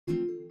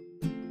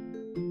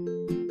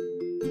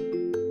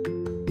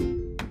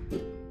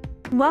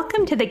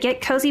Welcome to the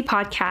Get Cozy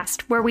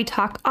podcast, where we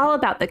talk all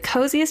about the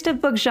coziest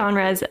of book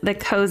genres, the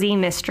cozy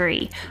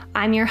mystery.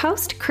 I'm your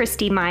host,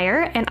 Christy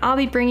Meyer, and I'll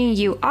be bringing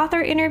you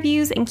author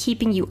interviews and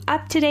keeping you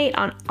up to date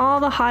on all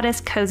the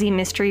hottest cozy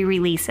mystery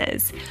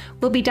releases.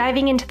 We'll be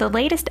diving into the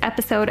latest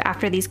episode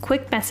after these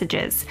quick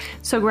messages.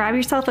 So grab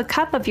yourself a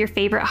cup of your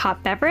favorite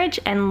hot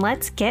beverage and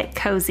let's get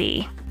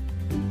cozy.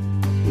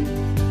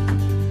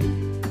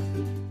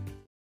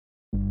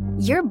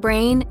 Your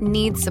brain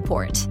needs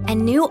support,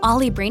 and new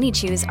Ollie Brainy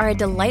Chews are a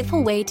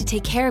delightful way to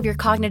take care of your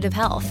cognitive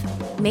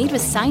health. Made with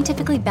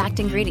scientifically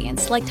backed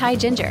ingredients like Thai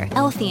ginger,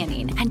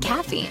 L-theanine, and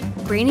caffeine,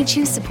 Brainy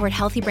Chews support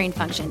healthy brain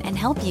function and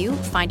help you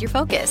find your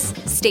focus,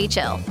 stay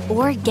chill,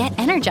 or get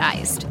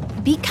energized.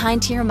 Be kind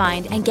to your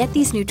mind and get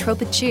these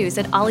nootropic chews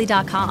at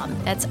ollie.com.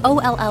 That's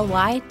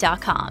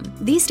OLLY.com.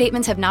 These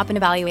statements have not been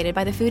evaluated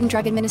by the Food and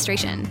Drug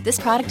Administration. This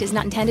product is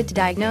not intended to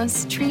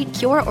diagnose, treat,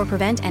 cure, or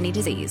prevent any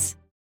disease.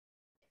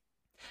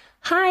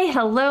 Hi,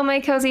 hello, my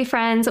cozy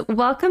friends.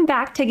 Welcome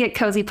back to Get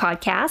Cozy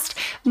Podcast.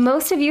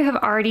 Most of you have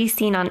already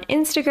seen on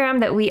Instagram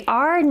that we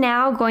are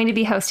now going to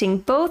be hosting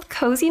both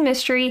cozy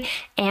mystery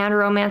and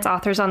romance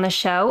authors on the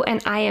show,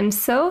 and I am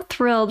so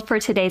thrilled for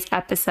today's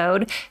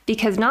episode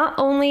because not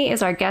only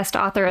is our guest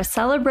author a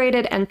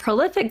celebrated and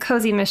prolific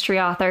cozy mystery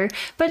author,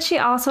 but she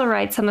also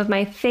writes some of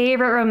my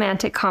favorite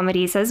romantic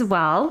comedies as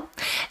well.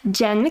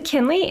 Jen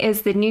McKinley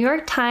is the New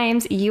York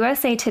Times,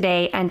 USA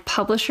Today, and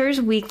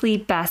Publishers Weekly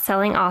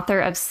best-selling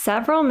author of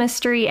several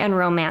mystery and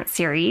romance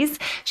series.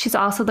 She's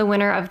also the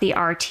winner of the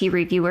RT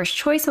Reviewer's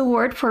Choice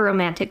Award for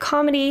Romantic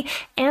Comedy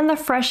and the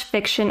Fresh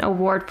Fiction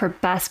Award for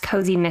Best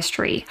Cozy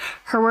Mystery.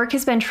 Her work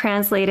has been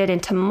translated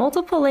into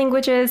multiple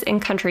languages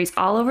in countries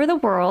all over the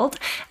world.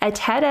 A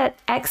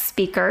TEDx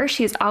speaker,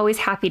 she's always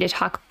happy to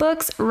talk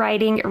books,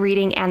 writing,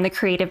 reading, and the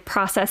creative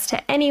process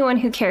to anyone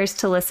who cares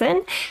to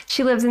listen.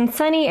 She lives in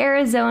sunny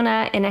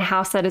Arizona in a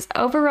house that is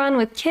overrun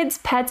with kids,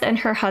 pets, and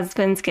her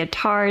husband's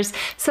guitars.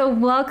 So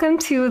welcome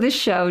to the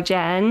show,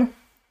 Jen.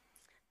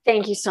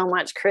 Thank you so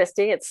much,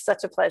 Christy. It's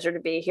such a pleasure to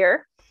be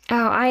here.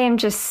 Oh, I am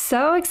just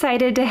so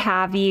excited to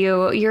have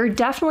you. You're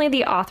definitely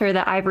the author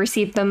that I've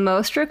received the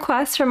most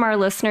requests from our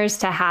listeners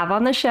to have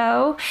on the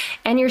show.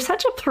 And you're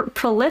such a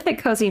prolific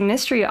cozy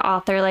mystery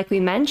author, like we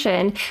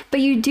mentioned, but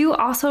you do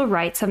also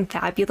write some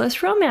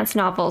fabulous romance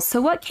novels.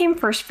 So what came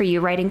first for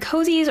you, writing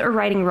cozies or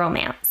writing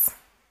romance?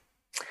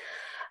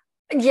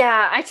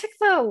 Yeah, I took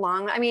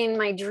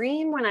my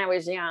dream when I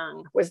was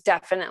young was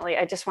definitely,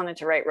 I just wanted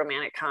to write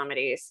romantic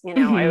comedies.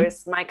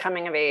 My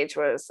coming of age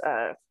was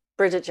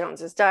Bridget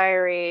Jones's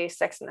Diary,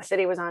 Sex and the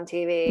City was on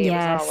TV.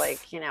 Yes.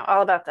 It was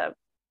all about the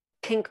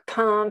pink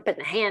pump and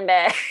the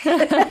handbag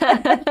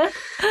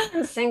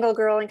and single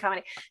girl in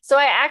comedy. So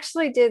I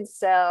actually did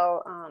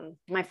sell,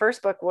 my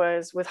first book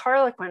was with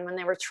Harlequin when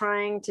they were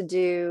trying to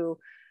do,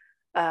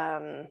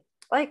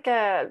 like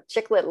a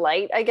chick lit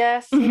light, I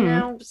guess,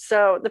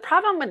 So the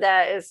problem with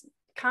that is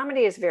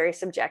comedy is very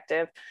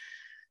subjective.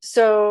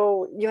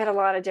 So you had a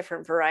lot of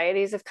different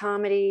varieties of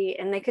comedy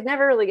and they could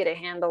never really get a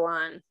handle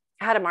on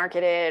how to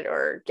market it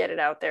or get it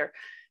out there.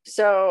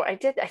 So I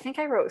think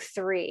I wrote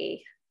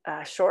 3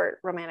 short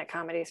romantic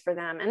comedies for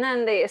them. And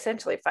then they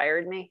essentially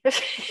fired me.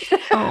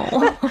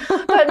 Oh.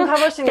 But in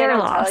publishing, they don't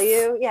loss. tell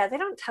you. Yeah, they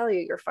don't tell you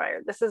you're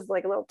fired. This is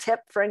like a little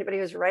tip for anybody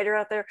who's a writer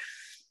out there.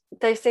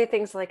 They say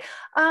things like,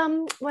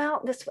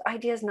 well, this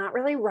idea is not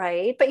really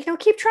right, but,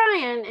 keep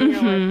trying. And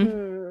you're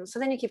like, So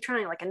then you keep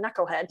trying like a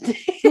knucklehead.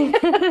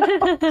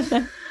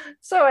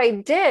 So I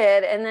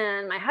did. And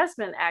then my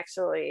husband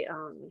actually,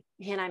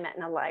 he and I met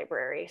in a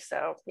library.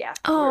 So yeah.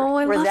 Oh,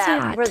 I love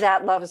that. We're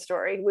that love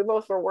story. We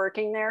both were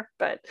working there,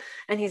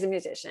 and he's a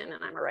musician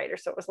and I'm a writer.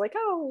 So it was like,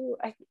 oh,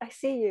 I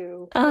see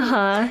you.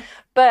 Uh-huh.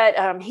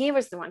 But he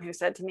was the one who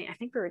said to me, I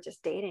think we were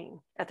just dating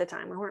at the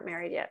time. We weren't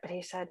married yet, but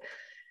he said,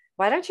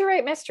 why don't you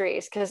write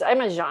mysteries? Because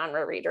I'm a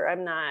genre reader.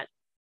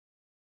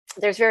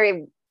 There's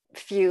very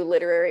few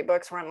literary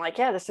books where I'm like,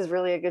 yeah, this is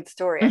really a good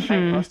story. I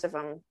find most of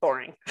them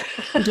boring.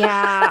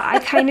 Yeah, I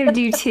kind of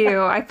do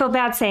too. I feel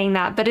bad saying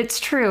that, but it's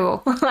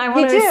true. I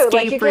want to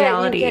escape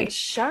reality. You get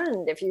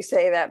shunned if you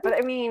say that. But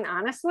I mean,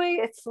 honestly,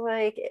 it's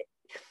like,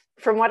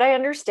 from what I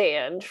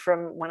understand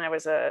from when I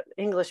was an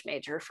English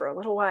major for a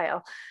little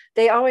while,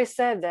 they always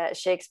said that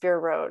Shakespeare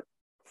wrote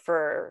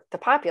for the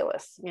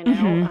populace,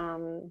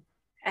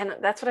 and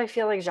that's what I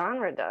feel like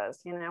genre does.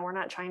 We're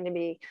not trying to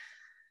be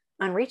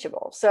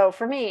unreachable. So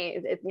for me,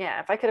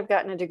 if I could have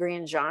gotten a degree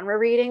in genre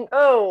reading,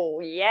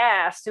 oh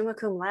yeah, summa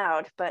cum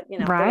laude, but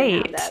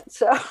right. That,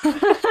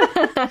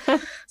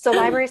 so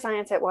library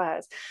science it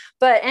was.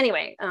 But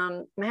anyway,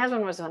 my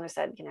husband was the one who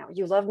said,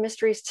 you love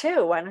mysteries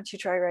too. Why don't you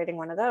try writing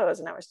one of those?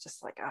 And I was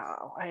just like,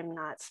 oh, I'm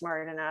not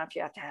smart enough.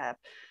 You have to have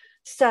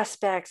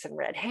suspects and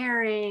red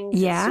herrings.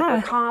 Yeah. It's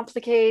super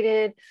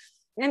complicated.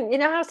 And you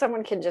know how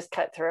someone can just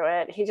cut through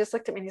it? He just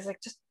looked at me and he's like,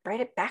 just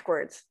write it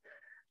backwards.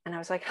 And I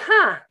was like,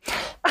 huh.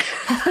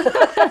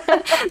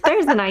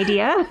 There's an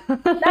idea.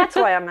 That's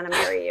why I'm going to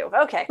marry you.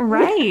 Okay.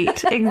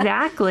 Right.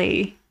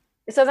 Exactly.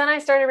 So then I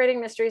started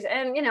writing mysteries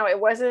and, it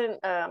wasn't,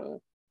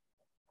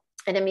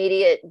 an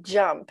immediate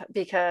jump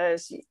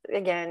because,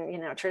 again,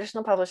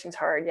 traditional publishing is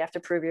hard. You have to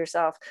prove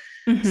yourself.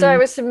 So I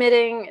was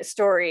submitting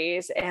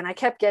stories and I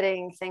kept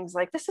getting things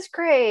like, this is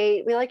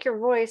great, we like your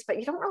voice, but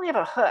you don't really have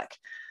a hook.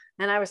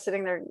 And I was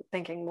sitting there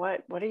thinking,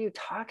 what are you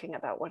talking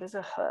about? What is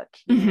a hook?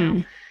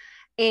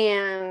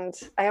 And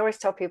I always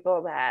tell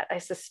people that I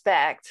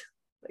suspect,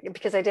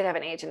 because I did have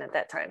an agent at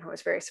that time who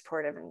was very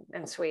supportive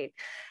and sweet,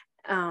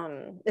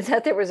 is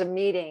that there was a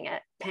meeting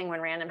at Penguin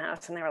Random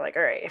House and they were like,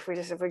 all right, if we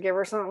give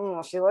her something,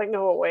 will she like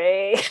go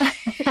away?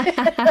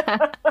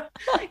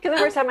 Because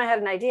every time I had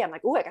an idea, I'm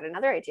like, oh, I got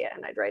another idea,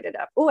 and I'd write it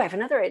up. Oh, I have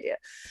another idea.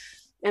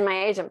 And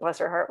my agent, bless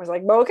her heart, was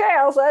like, okay,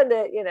 I'll send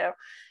it,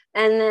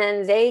 And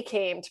then they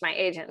came to my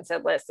agent and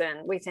said,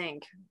 listen, we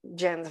think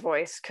Jen's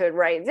voice could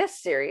write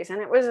this series.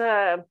 And it was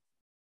a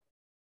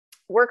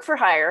work for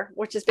hire,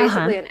 which is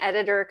basically an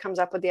editor comes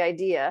up with the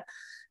idea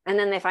and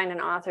then they find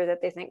an author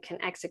that they think can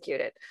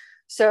execute it.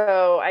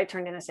 So I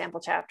turned in a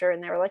sample chapter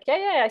and they were like,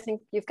 yeah, I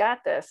think you've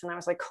got this. And I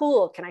was like,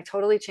 cool. Can I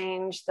totally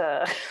change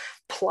the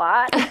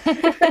plot?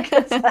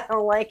 Because I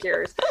don't like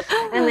yours.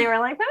 And they were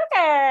like,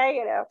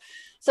 okay,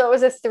 So it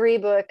was a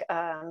 3-book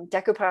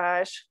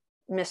decoupage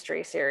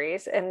mystery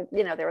series. And,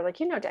 they were like,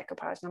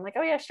 decoupage. And I'm like,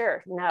 oh yeah,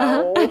 sure.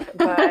 No,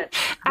 but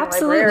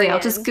absolutely. I'll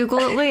just Google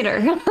it later.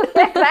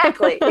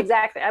 Exactly.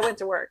 I went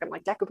to work. I'm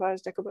like,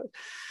 decoupage.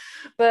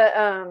 But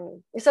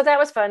so that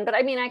was fun. But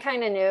I mean, I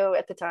kind of knew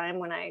at the time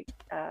when I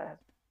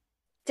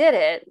did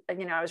it,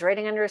 I was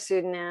writing under a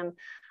pseudonym.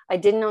 I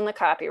didn't own the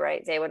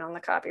copyright. They would own the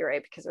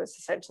copyright because it was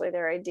essentially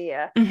their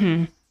idea,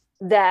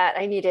 that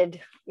I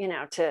needed,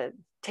 to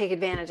take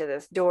advantage of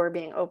this door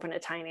being open a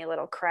tiny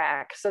little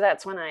crack. So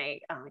that's when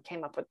I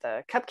came up with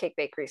the Cupcake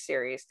Bakery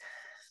series.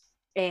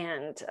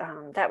 And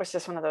that was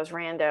just one of those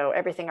rando,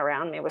 everything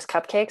around me was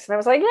cupcakes. And I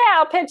was like, yeah,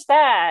 I'll pitch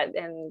that.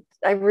 And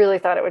I really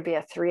thought it would be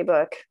a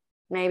 3-book,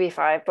 maybe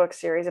 5-book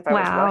series if I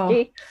was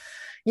lucky.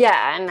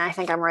 Yeah. And I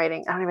think I'm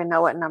writing, I don't even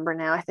know what number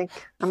now. I think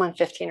I'm on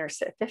 15 or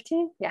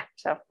 15. Yeah.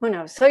 So who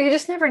knows? So you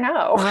just never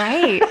know.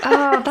 Right.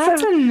 Oh,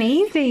 that's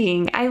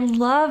amazing. I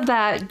love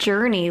that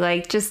journey.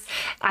 Like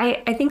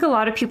I think a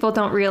lot of people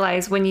don't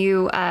realize when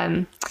you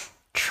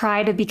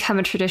try to become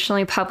a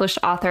traditionally published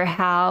author,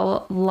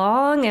 how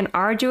long and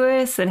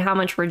arduous and how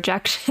much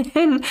rejection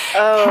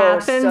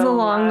happens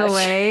along the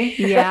way.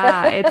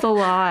 Yeah, it's a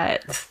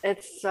lot.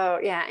 It's so,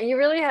 yeah. And you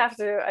really have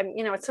to,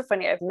 it's so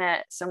funny. I've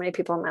met so many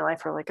people in my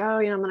life who are like, oh,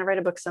 I'm going to write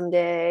a book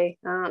someday.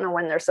 I don't know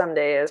when their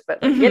someday is,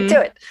 but get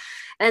to it.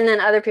 And then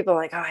other people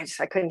are like, oh,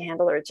 I couldn't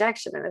handle the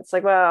rejection. And it's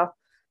like, well,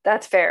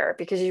 that's fair,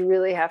 because you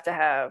really have to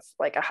have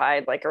like a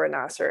hide, like a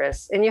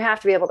rhinoceros, and you have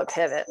to be able to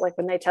pivot. Like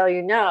when they tell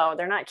you no,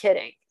 they're not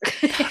kidding.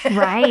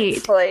 Right.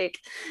 It's like,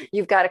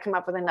 you've got to come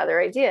up with another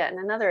idea and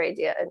another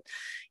idea. And,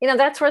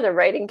 that's where the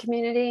writing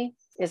community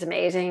is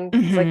amazing.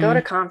 It's like, go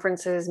to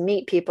conferences,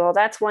 meet people.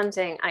 That's one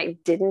thing I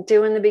didn't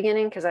do in the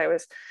beginning, because I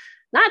was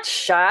not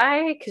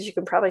shy, because you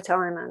can probably tell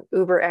I'm an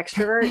uber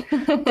extrovert,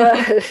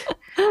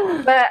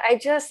 but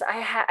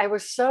I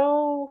was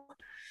so,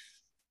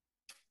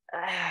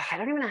 I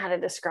don't even know how to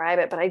describe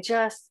it, but I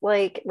just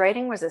like,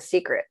 writing was a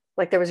secret.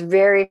 Like there was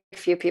very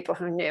few people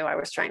who knew I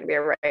was trying to be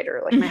a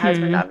writer. Like my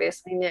husband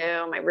obviously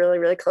knew, my really,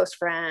 really close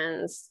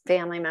friends,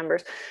 family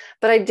members,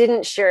 but I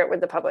didn't share it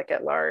with the public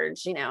at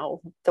large, the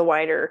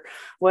wider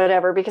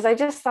whatever, because I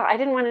just thought I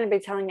didn't want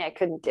anybody telling me I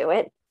couldn't do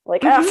it.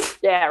 Like, oh,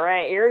 yeah,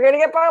 right, you're going to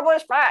get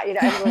published. But,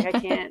 I was like, I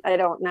can't, I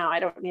don't know. I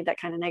don't need that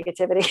kind of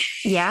negativity.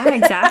 Yeah,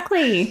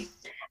 exactly.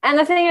 And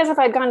the thing is, if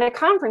I'd gone to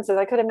conferences,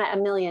 I could have met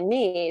a million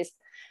me's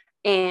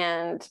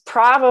and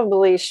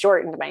probably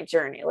shortened my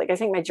journey. Like, I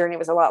think my journey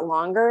was a lot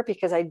longer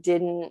because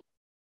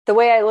the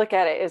way I look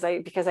at it is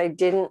because I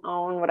didn't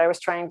own what I was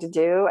trying to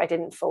do. I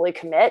didn't fully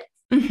commit.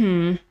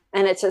 And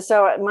it's just,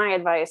 so my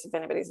advice, if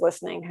anybody's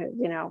listening,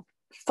 who,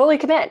 fully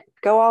commit,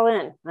 go all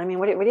in. I mean,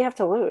 what do you have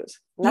to lose?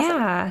 Nothing,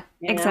 yeah,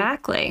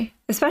 exactly.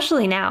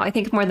 Especially now, I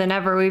think more than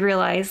ever, we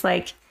realize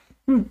like,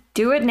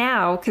 do it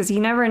now, because you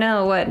never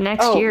know what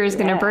next year is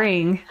going to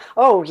bring.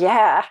 Oh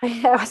yeah.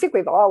 I think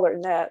we've all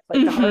learned that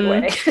like the hard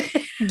way.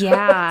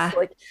 Yeah.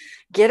 Like,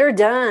 get her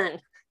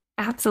done.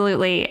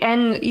 Absolutely.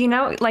 And,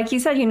 like you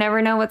said, you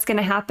never know what's going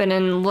to happen.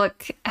 And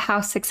look how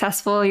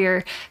successful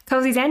your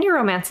cozies and your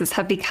romances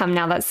have become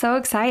now. That's so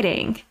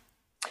exciting.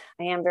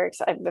 I am very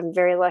excited. I've been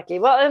very lucky.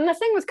 Well, and the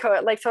thing with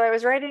so I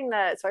was writing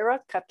so I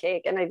wrote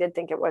Cupcake, and I did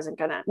think it wasn't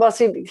gonna, well,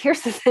 see,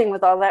 here's the thing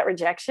with all that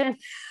rejection,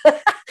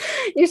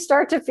 you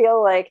start to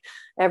feel like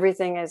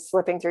everything is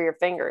slipping through your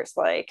fingers.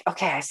 Like,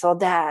 okay, I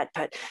sold that,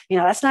 but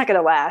that's not going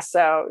to last.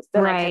 So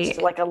then I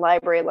pitched like a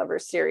library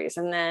lovers series.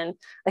 And then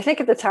I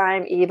think at the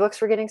time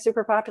ebooks were getting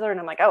super popular, and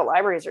I'm like, oh,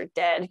 libraries are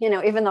dead.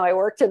 Even though I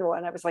worked in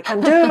one, I was like,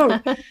 I'm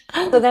doomed.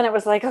 So then it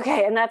was like,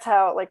 okay. And that's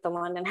how like the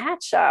London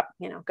Hat Shop,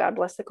 God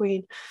bless the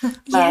Queen,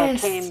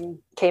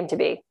 came to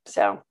be.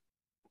 So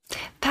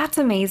that's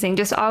amazing.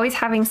 Just always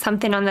having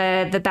something on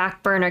the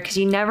back burner, because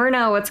you never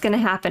know what's going to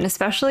happen,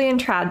 especially in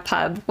trad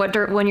pub,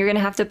 when you're going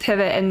to have to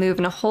pivot and move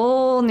in a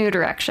whole new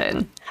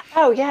direction.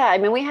 Oh yeah. I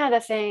mean, we had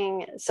a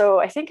thing. So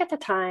I think at the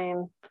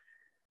time,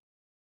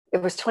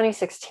 it was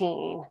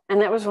 2016.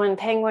 And that was when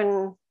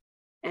Penguin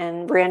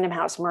and Random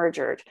House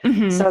merged.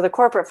 Mm-hmm. So the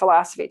corporate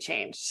philosophy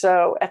changed.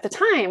 So at the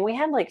time we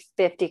had like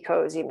 50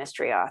 cozy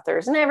mystery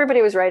authors, and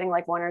everybody was writing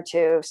like 1 or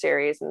 2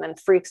 series. And then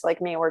freaks like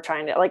me were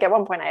trying to, like, at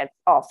one point I had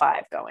all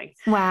 5 going.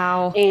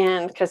 Wow.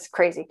 And because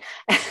crazy.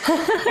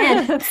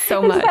 And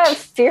so much. That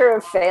fear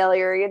of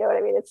failure. You know what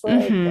I mean? It's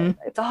like,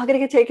 it's all going to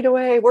get taken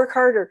away. Work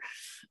harder.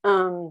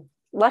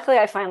 Luckily,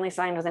 I finally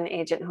signed with an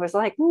agent who was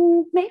like,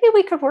 maybe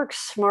we could work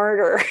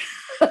smarter.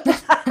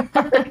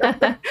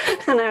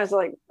 And I was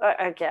like,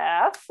 I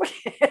guess.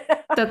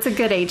 That's a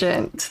good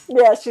agent.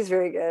 Yeah, she's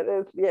very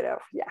good. Yeah,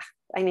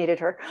 I needed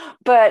her.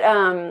 But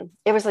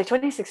it was like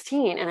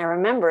 2016. And I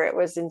remember it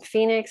was in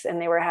Phoenix, and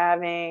they were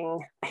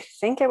having, I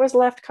think it was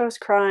Left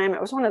Coast Crime.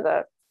 It was one of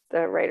the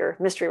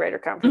mystery writer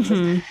conferences.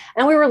 Mm-hmm.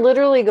 And we were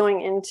literally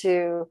going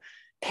into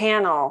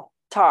panel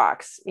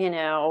talks,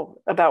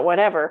 about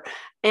whatever.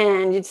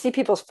 And you'd see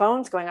people's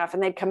phones going off,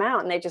 and they'd come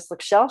out and they just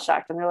look shell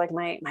shocked. And they're like,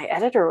 my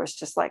editor was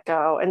just let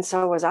go. And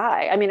so was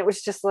I. I mean, it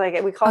was just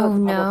like, we called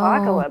it the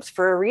apocalypse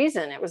for a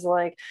reason. It was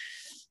like,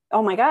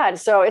 oh my God.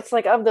 So it's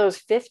like, of those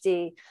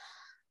 50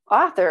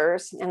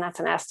 authors, and that's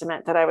an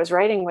estimate that I was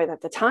writing with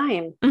at the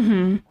time,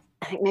 mm-hmm.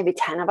 I think maybe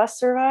 10 of us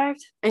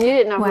survived. And you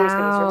didn't know who was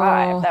going to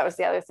survive. That was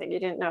the other thing. You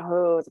didn't know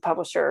who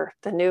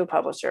the new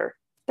publisher,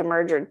 the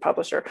merged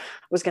publisher,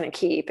 was going to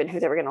keep, and who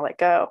they were going to let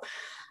go.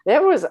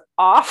 It was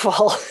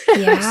awful.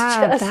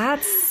 Yeah,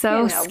 that's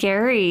so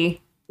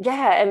scary.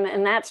 Yeah.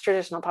 And that's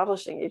traditional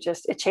publishing.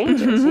 It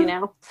changes,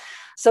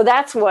 So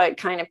that's what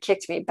kind of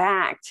kicked me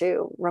back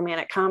to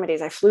romantic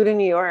comedies. I flew to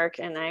New York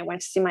and I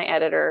went to see my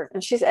editor,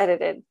 and she's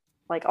edited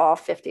like all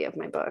 50 of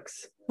my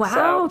books. Wow,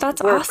 so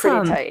that's we're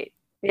awesome. Pretty tight.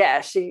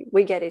 Yeah,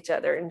 we get each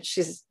other, and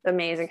she's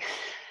amazing.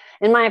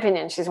 In my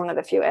opinion, she's one of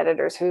the few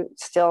editors who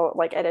still,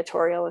 like,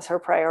 editorial is her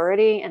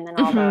priority, and then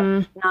all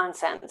the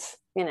nonsense,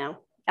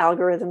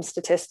 algorithm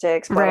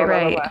statistics, blah, blah,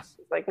 blah, blah.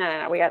 She's like,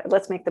 no,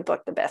 let's make the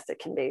book the best it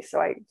can be.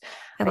 So I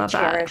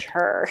cherish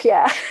her.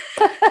 Yeah.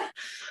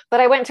 But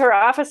I went to her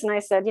office and I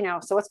said,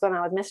 so what's going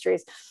on with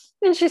mysteries?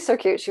 And she's so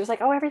cute. She was like,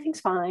 oh,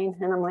 everything's fine.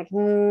 And I'm like,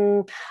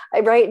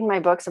 I write in my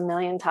books a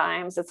million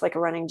times. It's like a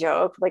running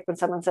joke. Like when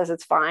someone says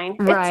it's fine,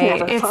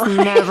 right. It's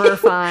never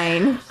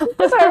fine. So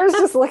I was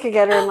just looking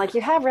at her and like,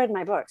 you have read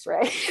my books,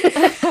 right?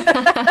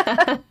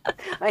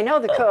 I know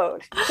the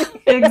code.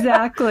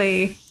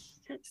 Exactly.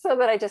 So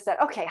that I just said,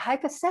 okay,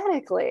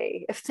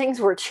 hypothetically, if things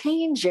were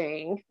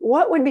changing,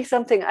 what would be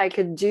something I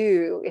could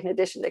do in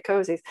addition to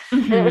cozies?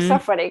 Mm-hmm. And it was so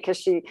funny because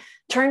she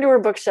turned to her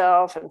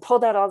bookshelf and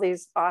pulled out all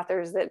these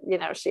authors that,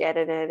 she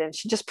edited, and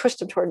she just pushed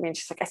them toward me. And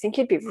she's like, I think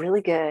you'd be really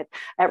good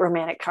at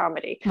romantic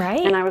comedy. Right.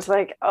 And I was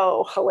like,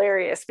 oh,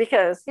 hilarious.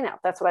 Because,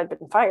 that's what I'd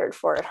been fired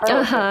for at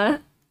Harlequin. Uh-huh.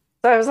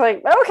 So I was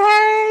like,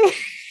 okay.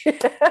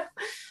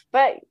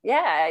 But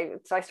yeah,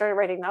 so I started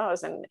writing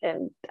those, and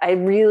I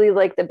really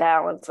like the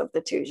balance of the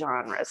 2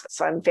 genres.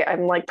 So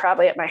I'm like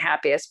probably at my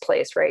happiest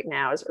place right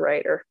now as a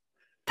writer.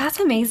 That's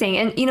amazing.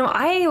 And,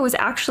 I was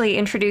actually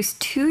introduced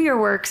to your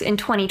works in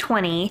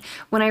 2020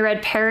 when I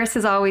read Paris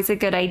is Always a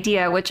Good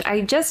Idea, which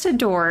I just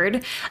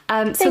adored.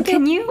 So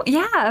can you,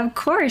 yeah, of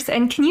course.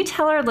 And can you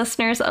tell our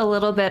listeners a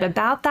little bit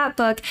about that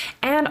book,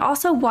 and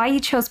also why you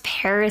chose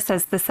Paris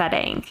as the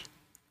setting?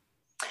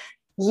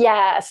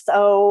 Yeah.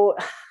 So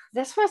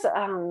this was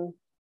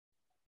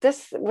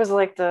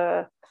like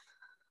the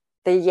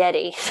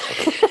Yeti.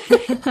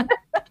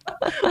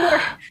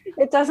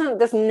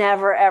 This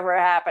never ever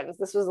happens.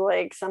 This was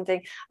like something.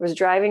 I was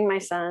driving my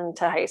son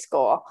to high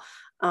school.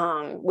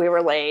 We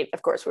were late.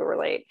 Of course we were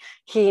late.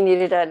 He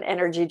needed an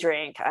energy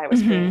drink. I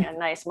was being a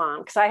nice mom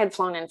because I had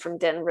flown in from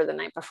Denver the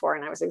night before,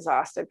 and I was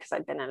exhausted because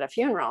I'd been at a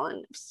funeral,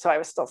 and so I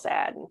was still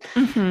sad.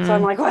 And so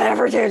I'm like,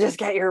 whatever, dude, just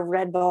get your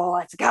Red Bull.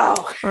 Let's go.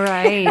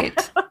 Right.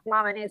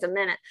 Mama needs a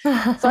minute.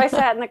 So I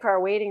sat in the car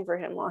waiting for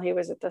him while he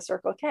was at the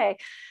Circle K.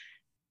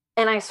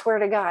 And I swear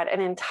to God,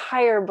 an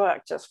entire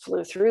book just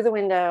flew through the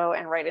window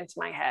and right into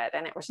my head.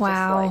 And it was just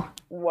like,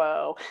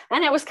 whoa.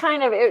 And it was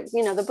kind of,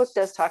 the book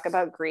does talk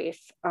about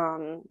grief.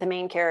 The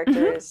main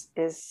character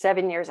is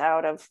 7 years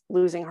out of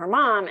losing her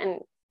mom and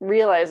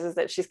realizes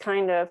that she's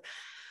kind of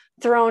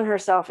thrown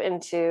herself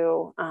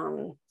into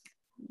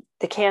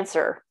the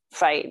cancer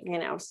fight,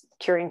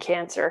 curing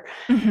cancer.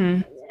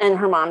 And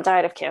her mom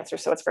died of cancer.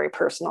 So it's very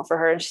personal for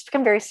her. And she's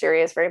become very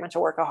serious, very much a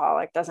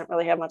workaholic, doesn't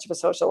really have much of a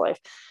social life.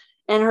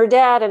 And her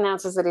dad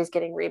announces that he's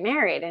getting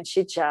remarried, and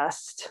she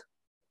just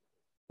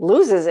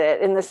loses it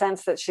in the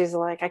sense that she's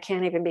like, I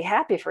can't even be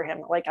happy for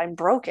him. Like, I'm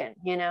broken,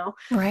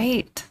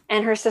 Right.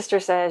 And her sister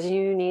says,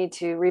 you need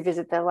to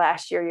revisit the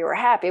last year you were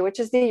happy, which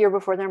is the year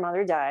before their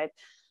mother died,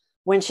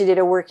 when she did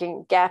a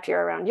working gap year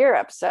around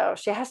Europe. So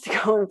she has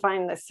to go and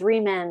find the 3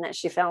 men that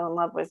she fell in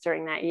love with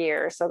during that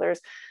year. So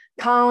there's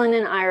Colin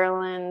in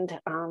Ireland,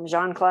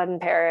 Jean-Claude in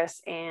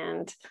Paris,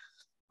 and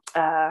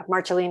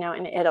Marcellino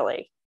in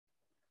Italy.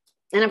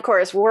 And of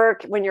course,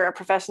 work, when you're a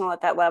professional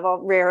at that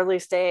level, rarely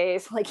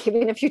stays. Like,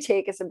 even if you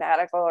take a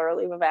sabbatical or a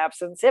leave of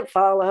absence, it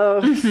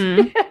follows.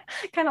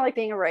 Kind of like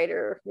being a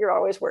writer, you're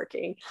always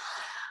working.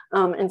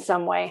 in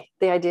some way.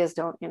 The ideas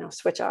don't,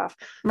 switch off.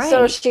 Right.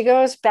 So she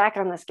goes back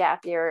on this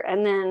gap year.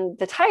 And then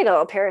the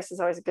title, Paris is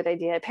always a good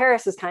idea.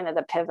 Paris is kind of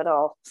the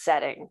pivotal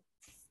setting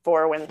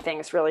for when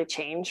things really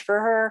change for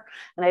her.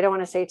 And I don't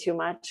want to say too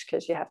much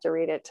because you have to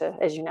read it to,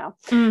 as you know,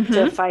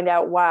 to find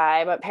out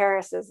why. But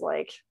Paris is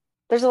like,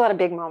 there's a lot of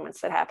big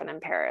moments that happen in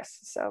Paris.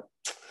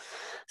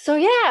 So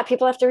yeah,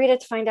 people have to read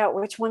it to find out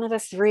which one of the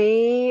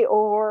three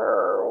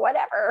or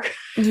whatever.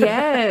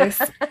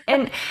 Yes.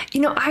 And,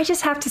 I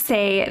just have to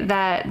say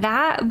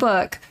that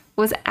book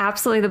was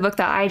absolutely the book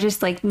that I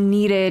just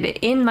needed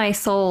in my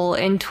soul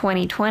in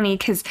 2020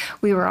 because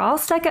we were all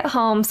stuck at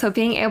home. So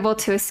being able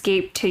to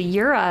escape to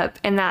Europe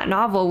in that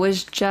novel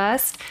was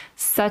just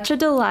such a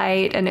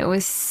delight, and it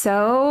was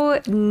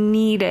so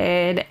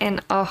needed. And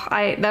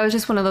that was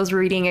just one of those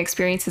reading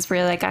experiences where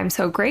you're like, I'm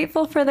so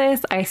grateful for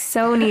this. I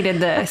so needed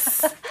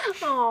this.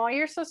 Oh,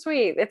 you're so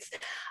sweet.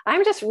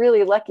 I'm just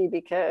really lucky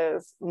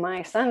because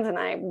my sons and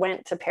I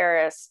went to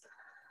Paris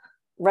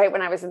right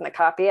when I was in the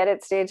copy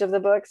edit stage of the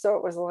book. So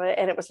it was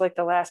like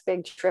the last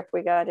big trip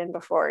we got in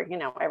before,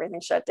 everything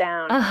shut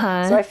down.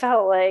 So I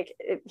felt like,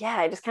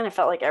 I just kind of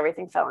felt like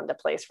everything fell into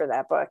place for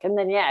that book. And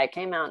then, it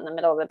came out in the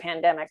middle of the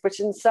pandemic, which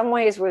in some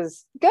ways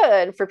was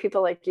good for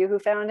people like you who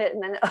found it.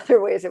 And then in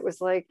other ways it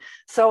was like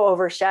so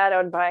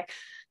overshadowed by,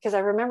 because I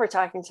remember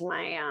talking to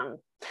my,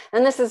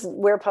 and this is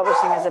where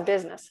publishing is a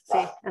business.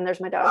 See, and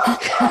there's my dog.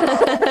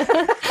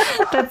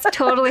 That's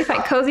totally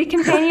fine. Cozy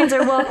companions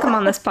are welcome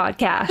on this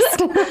podcast.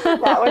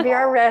 That would be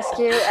our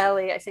rescue,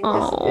 Ellie. I think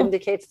this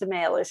indicates the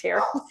male is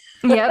here.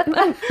 Yep.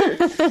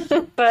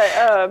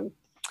 But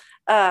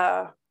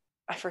I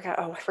forgot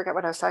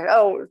what I was talking.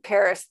 Oh,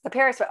 Paris.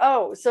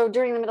 So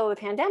during the middle of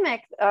the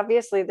pandemic,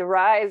 obviously the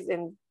rise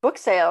in book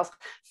sales,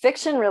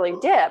 fiction really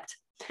dipped.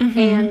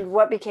 And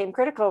what became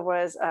critical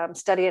was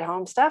study at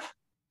home stuff,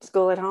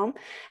 school at home,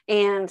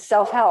 and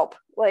self-help,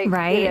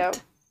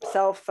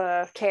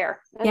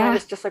 self-care. And I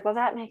was just like, well,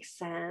 that makes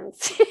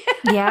sense.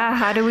 Yeah.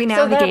 How do we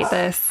navigate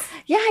this?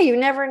 Yeah. You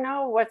never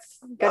know what's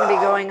going to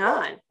be going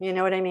on. You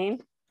know what I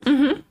mean?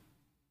 Mm-hmm.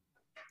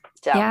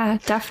 So, yeah,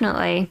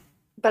 definitely.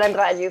 But I'm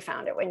glad you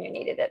found it when you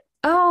needed it.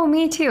 Oh,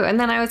 me too. And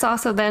then I was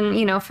also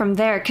from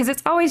there, because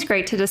it's always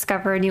great to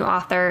discover a new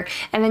author.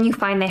 And then you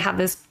find they have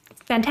this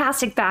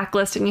fantastic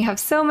backlist and you have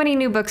so many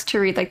new books to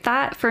read. Like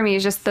that for me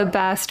is just the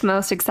best,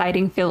 most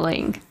exciting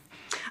feeling.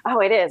 Oh,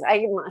 it is.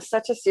 I'm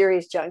such a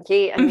series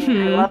junkie. I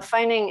mean, I love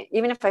finding,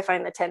 even if I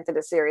find the 10th of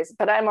the series,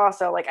 but I'm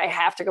also like, I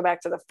have to go back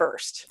to the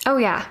first. Oh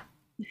yeah,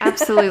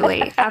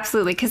 absolutely.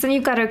 Absolutely. Cause then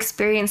you've got to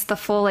experience the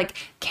full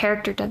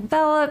character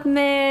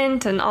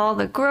development and all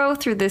the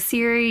growth through the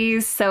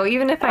series. So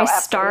even if I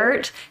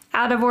start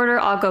out of order,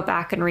 I'll go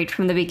back and read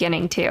from the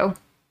beginning too.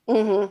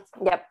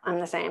 Yep.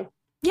 I'm the same.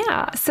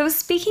 Yeah. So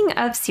speaking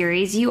of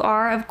series, you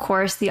are, of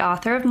course, the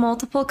author of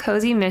multiple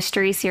cozy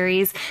mystery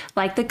series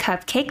like the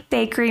Cupcake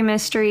Bakery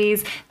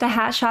Mysteries, the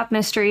Hat Shop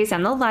Mysteries,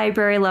 and the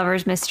Library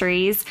Lovers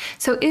Mysteries.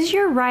 So is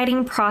your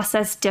writing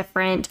process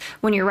different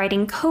when you're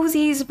writing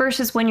cozies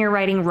versus when you're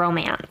writing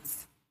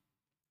romance?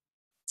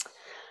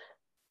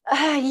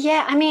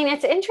 Yeah. I mean,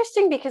 it's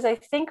interesting because I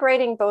think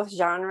writing both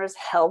genres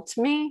helped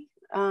me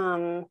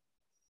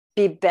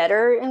be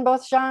better in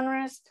both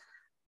genres.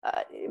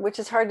 Which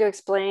is hard to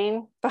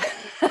explain, but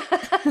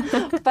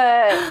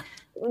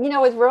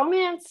with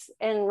romance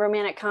and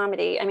romantic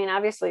comedy, I mean,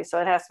 obviously, so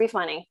it has to be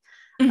funny.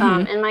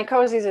 And my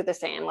cozies are the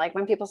same. Like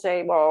when people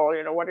say, well,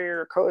 what are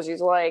your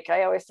cozies like?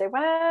 I always say,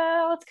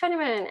 well, it's kind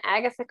of an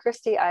Agatha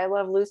Christie, I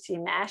Love Lucy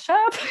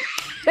mashup.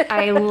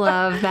 I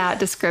love that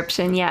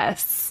description.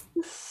 Yes.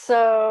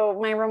 So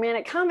my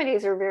romantic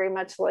comedies are very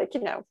much like,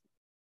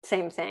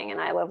 same thing.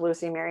 And I Love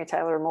Lucy, Mary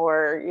Tyler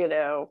Moore,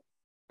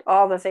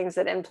 all the things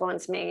that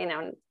influence me,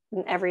 in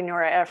every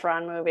Nora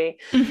Ephron movie,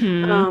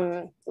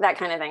 that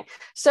kind of thing.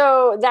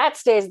 So that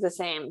stays the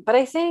same. But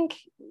I think,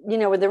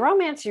 with the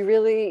romance, you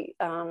really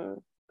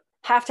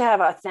have to have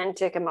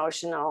authentic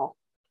emotional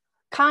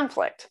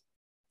conflict,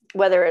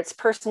 whether it's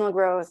personal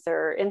growth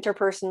or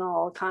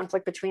interpersonal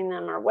conflict between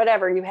them or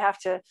whatever. You have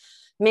to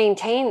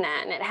maintain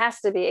that.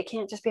 And it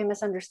can't just be a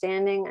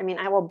misunderstanding. I mean,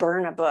 I will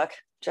burn a book.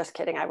 Just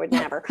kidding. I would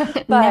never.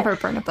 But never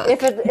burn a book.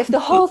 If the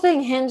whole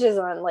thing hinges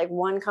on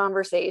one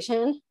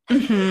conversation,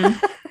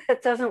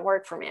 it doesn't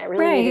work for me. I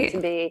really need it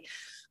to be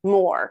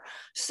more.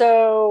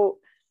 So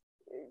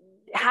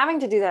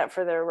having to do that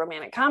for the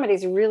romantic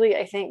comedies really,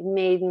 I think,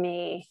 made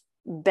me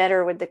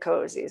better with the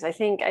cozies. I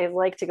think I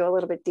like to go a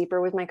little bit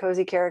deeper with my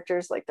cozy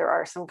characters. Like there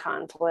are some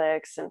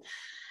conflicts and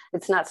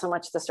it's not so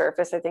much the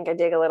surface. I think I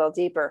dig a little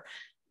deeper.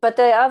 But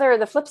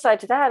the flip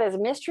side to that is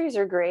mysteries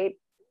are great,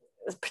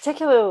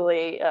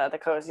 particularly the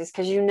cozies,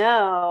 because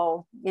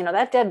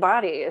that dead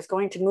body is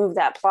going to move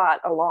that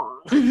plot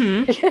along.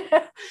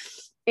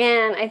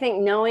 And I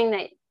think knowing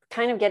that,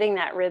 kind of getting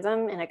that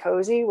rhythm in a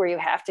cozy where you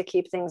have to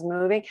keep things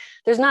moving.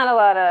 There's not a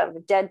lot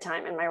of dead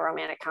time in my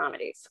romantic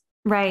comedies.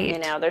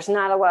 Right. There's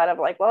not a lot of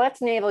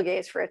let's navel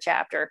gaze for a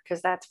chapter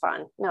because that's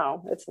fun.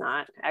 No, it's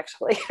not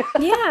actually.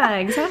 Yeah,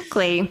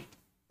 exactly.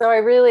 So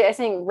I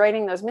think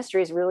writing those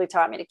mysteries really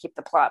taught me to keep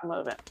the plot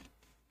moving.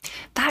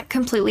 That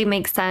completely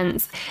makes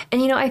sense.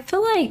 And, I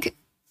feel like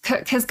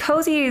because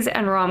cozies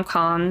and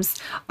rom-coms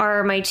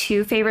are my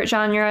two favorite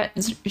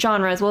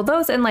genres. Well,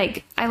 those and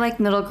I like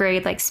middle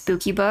grade, like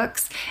spooky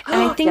books. And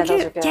I think,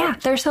 those are good. yeah,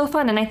 they're so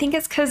fun. And I think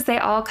it's because they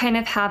all kind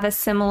of have a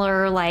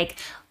similar,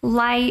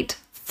 light,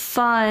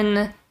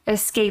 fun,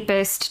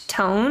 escapist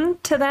tone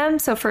to them.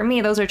 So for me,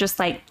 those are just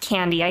like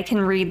candy. I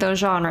can read those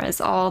genres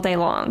all day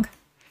long.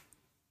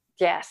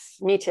 Yes,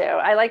 me too.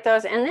 I like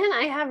those. And then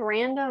I have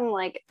random,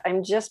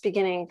 I'm just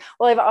beginning.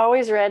 Well, I've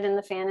always read in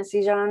the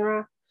fantasy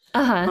genre.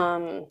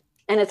 Uh-huh.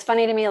 And it's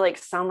funny to me,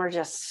 some are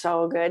just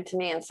so good to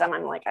me, and some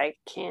I'm like, I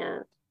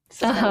can't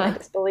suspend my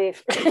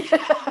disbelief.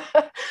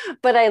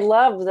 But I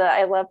love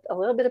a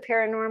little bit of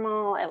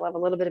paranormal. I love a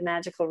little bit of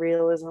magical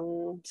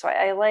realism. So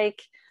I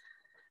like,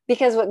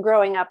 because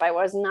growing up, I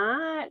was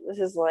not, this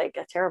is like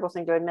a terrible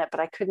thing to admit, but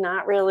I could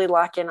not really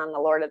lock in on the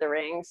Lord of the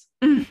Rings.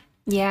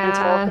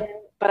 Yeah. And Tolkien,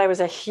 but I was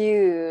a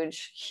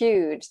huge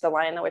The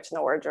Lion, the Witch, and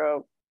the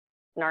Wardrobe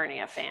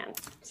Narnia fan.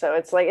 So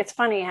it's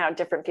funny how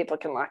different people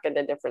can lock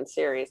into different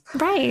series.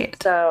 Right.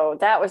 So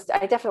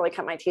I definitely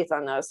cut my teeth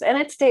on those, and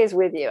it stays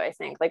with you. I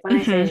think when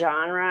I say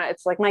genre,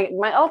 it's like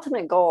my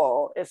ultimate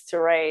goal is to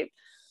write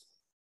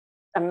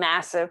a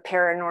massive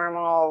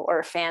paranormal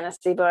or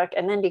fantasy book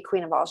and then be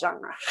queen of all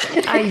genre.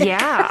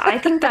 Yeah, I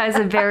think that is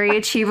a very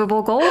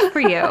achievable goal for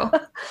you.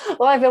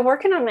 Well, I've been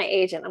working on my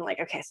agent. I'm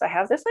like, okay, so I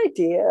have this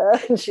idea.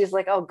 And she's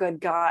like, oh, good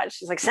God.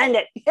 She's like, send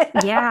it.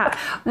 Yeah.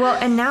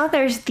 Well, and now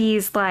there's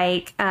these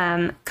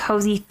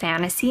cozy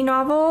fantasy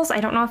novels. I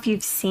don't know if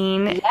you've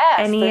seen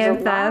any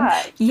of them.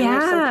 Yeah.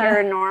 There's some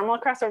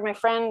paranormal crossover. My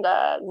friend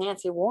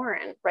Nancy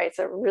Warren writes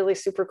a really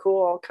super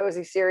cool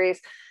cozy series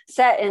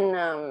set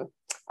in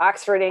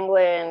Oxford,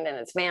 England, and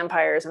it's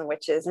vampires and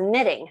witches and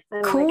knitting.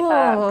 I'm cool.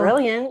 Like,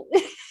 brilliant.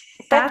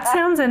 That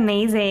sounds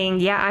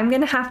amazing. Yeah, I'm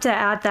going to have to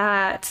add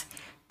that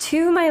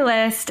to my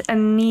list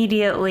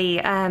immediately.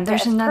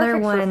 There's another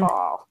one. For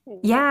fall.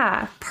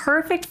 Yeah,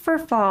 perfect for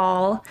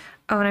fall.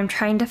 Oh, and I'm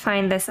trying to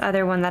find this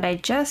other one that I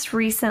just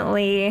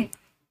recently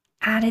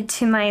added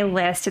to my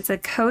list. It's a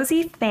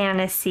cozy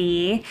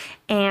fantasy,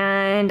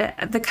 and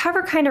the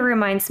cover kind of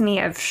reminds me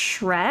of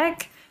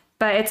Shrek,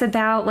 but it's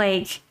about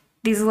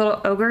these little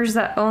ogres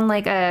that own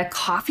a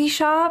coffee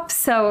shop.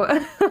 So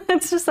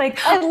it's just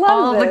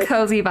all the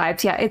cozy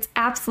vibes. Yeah, it's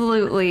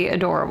absolutely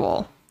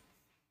adorable.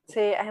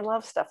 See, I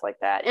love stuff like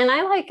that. And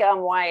I like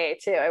YA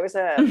too. I was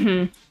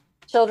a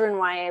children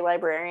YA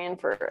librarian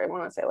for, I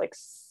want to say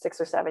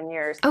 6 or 7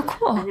 years. Oh,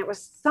 cool. And it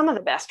was some of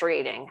the best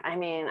reading. I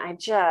mean,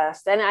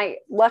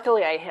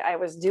 luckily I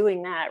was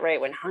doing that right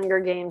when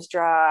Hunger Games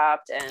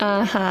dropped. And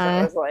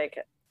so it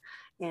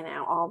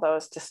was all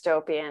those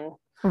dystopian.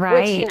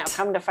 Right. Which,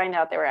 come to find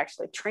out, they were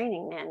actually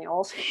training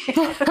manuals.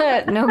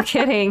 No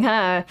kidding,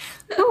 huh?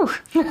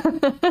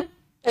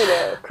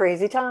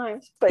 Crazy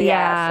times. But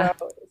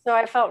so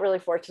I felt really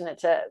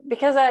fortunate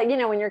because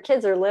when your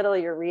kids are little,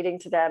 you're reading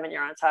to them and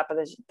you're on top of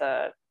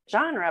the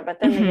genre, but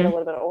then they get a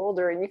little bit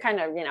older and you kind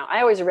of,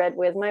 I always read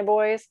with my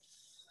boys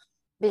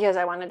because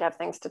I wanted to have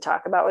things to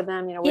talk about with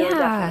them. We were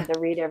definitely to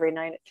read every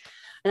night.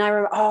 And I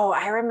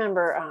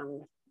remember,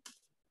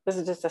 this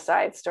is just a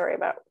side story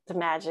about the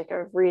magic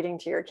of reading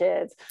to your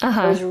kids.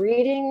 I was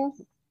reading,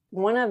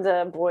 one of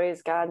the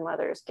boys'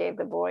 godmothers gave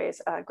the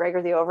boys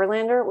Gregor the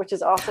Overlander, which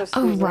is also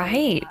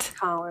Susan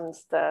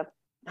Collins, the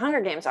Hunger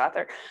Games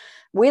author.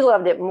 We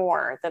loved it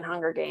more than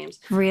Hunger Games.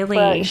 Really?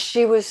 But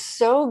she was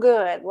so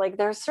good.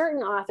 There's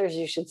certain authors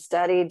you should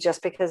study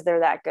just because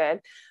they're that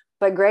good.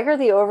 But Gregor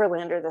the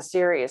Overlander, the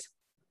series,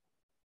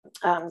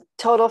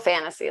 total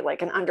fantasy,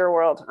 an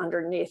underworld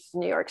underneath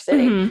New York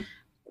City.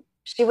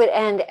 She would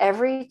end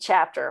every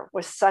chapter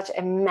with such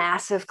a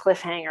massive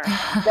cliffhanger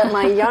that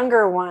my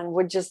younger one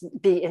would just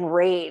be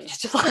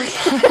enraged.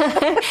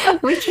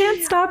 We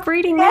can't stop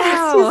reading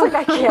now. She's like,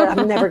 I can't,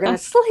 I'm never going to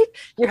sleep.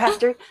 You have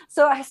to.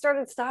 So I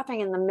started stopping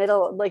in the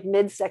middle,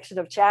 mid-section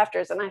of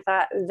chapters. And I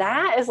thought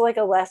that is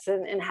a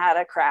lesson in how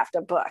to craft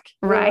a book.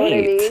 Right. You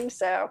know what I mean?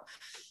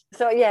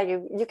 So yeah,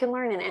 you can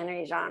learn in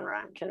any genre,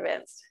 I'm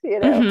convinced,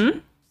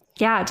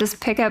 Yeah, just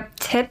pick up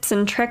tips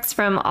and tricks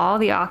from all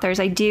the authors.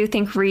 I do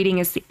think reading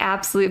is the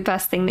absolute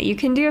best thing that you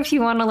can do if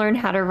you want to learn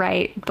how to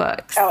write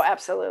books. Oh,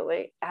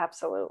 absolutely.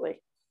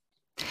 Absolutely.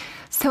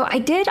 So I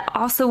did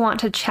also want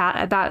to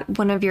chat about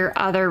one of your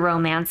other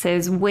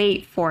romances,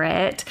 Wait for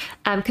It,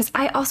 because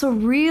I also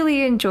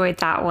really enjoyed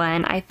that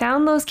one. I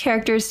found those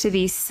characters to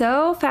be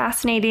so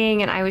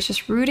fascinating, and I was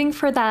just rooting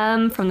for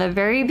them from the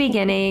very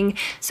beginning.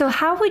 So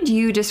how would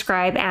you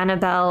describe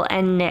Annabelle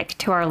and Nick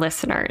to our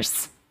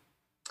listeners?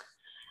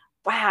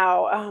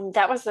 Wow,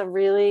 that was a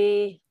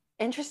really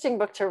interesting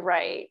book to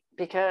write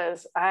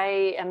because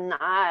I am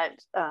not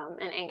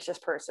an anxious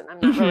person.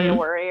 I'm not really a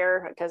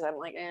worrier because I'm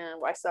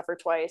why suffer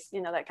twice?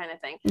 That kind of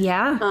thing.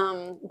 Yeah.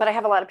 But I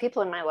have a lot of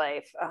people in my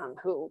life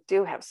who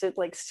do have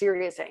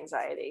serious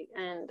anxiety,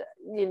 and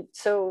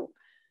so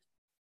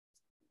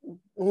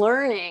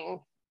learning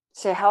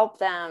to help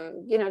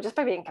them, you know, just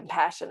by being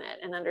compassionate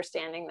and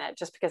understanding that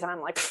just because I'm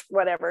like,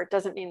 whatever, it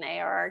doesn't mean they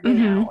are, you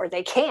know, or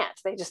they can't,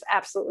 they just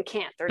absolutely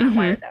can't. They're not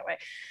wired that way.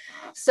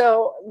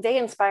 So they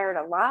inspired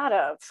a lot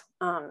of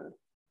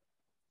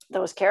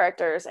those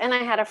characters. And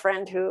I had a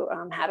friend who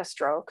had a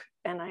stroke,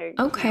 and I you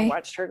know,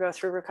 watched her go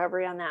through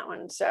recovery on that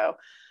one. So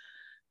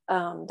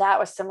that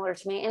was similar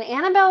to me. And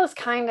Annabelle is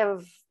kind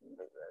of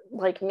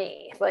like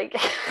me, like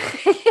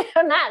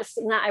not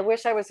I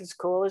wish I was as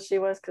cool as she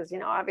was, because you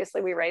know,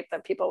 obviously we write the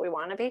people we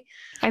want to be.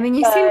 I mean,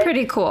 you seem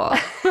pretty cool.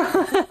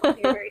 You're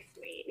very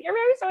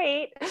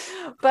sweet,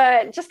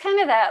 but just kind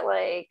of that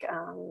like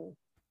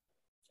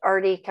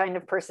arty kind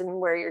of person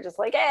where you're just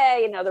like,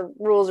 hey, you know, the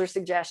rules are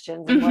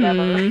suggestions and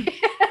whatever.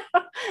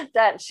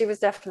 That she was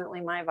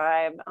definitely my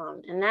vibe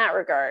in that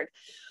regard.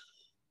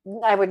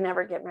 I would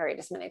never get married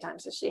as many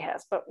times as she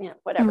has, but you know,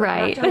 whatever.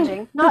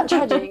 Right. Not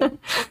judging.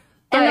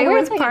 And it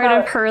was part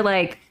of her,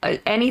 like,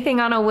 anything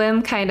on a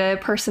whim kind of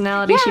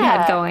personality she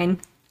had going.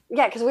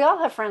 Yeah, because we all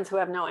have friends who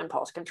have no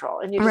impulse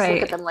control. And you just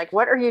look at them like,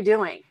 what are you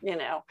doing? You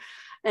know?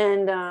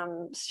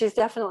 And she's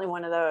definitely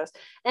one of those.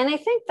 And I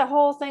think the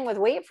whole thing with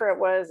Wait for it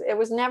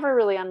was never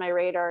really on my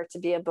radar to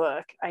be a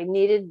book. I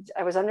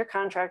was under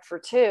contract for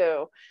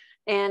 2.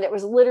 And it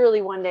was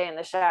literally one day in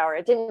the shower.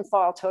 It didn't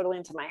fall totally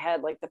into my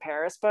head like the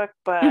Paris book,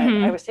 but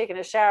I was taking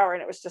a shower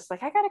and it was just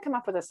like, I got to come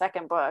up with a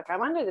second book.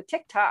 I'm under the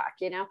TikTok,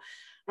 you know?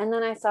 And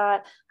then I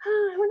thought,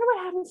 I wonder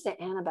what happens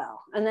to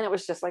Annabelle. And then it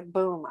was just like,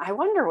 boom, I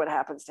wonder what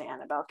happens to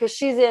Annabelle. Because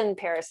she's in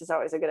Paris is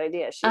always a good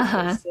idea. She's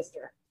the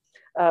sister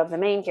of the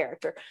main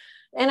character.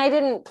 And I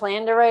didn't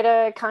plan to write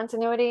a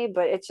continuity,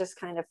 but it just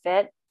kind of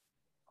fit.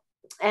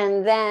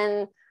 And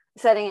then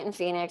setting it in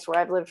Phoenix, where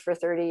I've lived for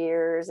 30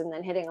 years, and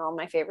then hitting all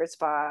my favorite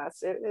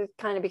spots, it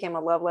kind of became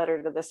a love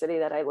letter to the city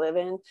that I live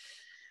in.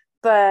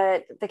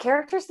 But the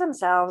characters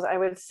themselves, I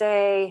would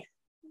say,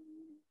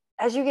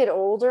 as you get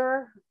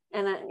older,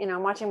 and you know,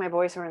 I'm watching my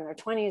boys who are in their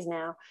 20s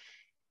now,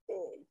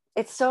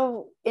 it's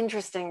so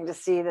interesting to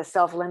see the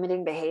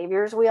self-limiting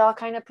behaviors we all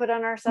kind of put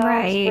on ourselves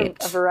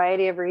for a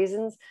variety of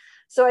reasons.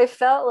 So I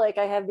felt like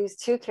I have these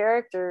 2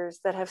 characters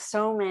that have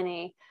so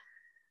many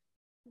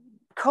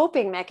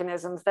coping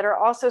mechanisms that are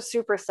also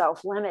super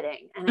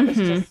self-limiting. And it was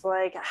just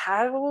like,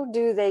 how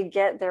do they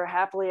get their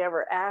happily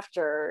ever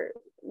after?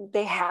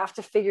 They have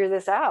to figure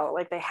this out.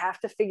 Like, they have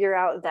to figure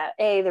out that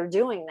A, they're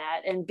doing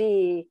that, and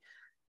B,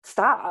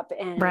 stop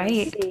and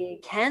see,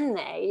 can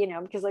they, you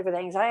know, because like with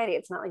anxiety,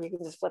 it's not like you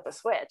can just flip a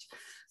switch.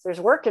 There's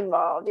work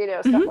involved, you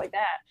know, stuff like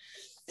that.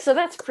 So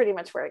that's pretty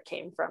much where it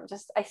came from.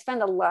 Just, I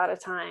spend a lot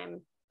of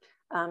time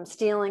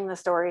stealing the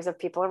stories of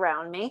people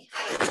around me.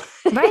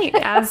 Right.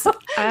 As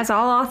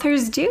all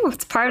authors do.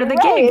 It's part of the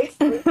gig.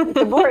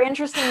 The more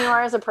interesting you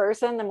are as a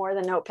person, the more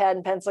the notepad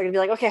and pencil are going to be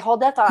like, okay,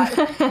 hold that thought.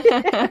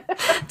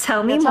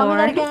 Tell me more. Tell me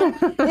that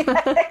again.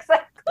 Yeah,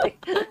 exactly.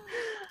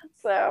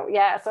 So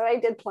yeah, so I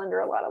did plunder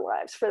a lot of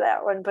lives for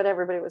that one, but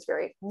everybody was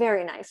very,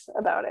 very nice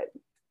about it.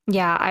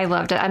 Yeah, I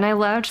loved it. And I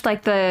loved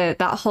like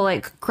that whole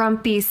like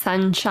grumpy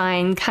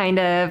sunshine kind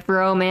of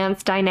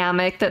romance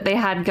dynamic that they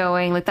had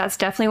going. Like, that's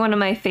definitely one of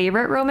my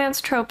favorite romance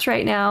tropes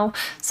right now.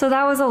 So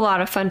that was a lot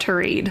of fun to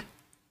read.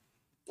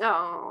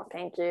 Oh,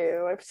 thank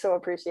you. I so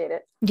appreciate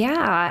it.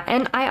 Yeah.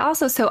 And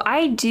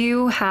I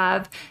do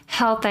have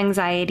health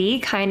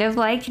anxiety, kind of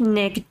like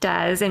Nick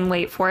does in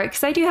Wait For It,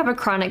 because I do have a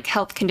chronic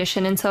health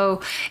condition. And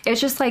so it's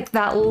just like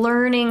that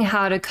learning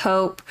how to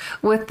cope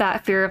with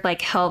that fear of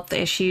like health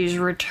issues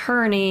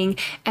returning.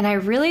 And I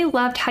really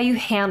loved how you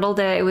handled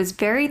it. It was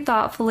very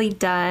thoughtfully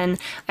done.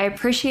 I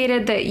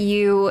appreciated that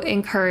you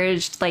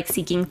encouraged like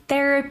seeking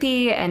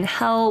therapy and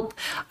help.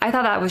 I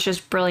thought that was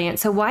just brilliant.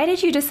 So why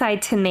did you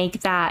decide to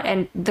make that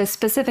and the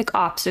specific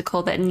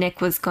obstacle that Nick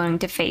was going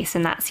to face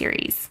in that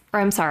series, or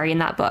I'm sorry, in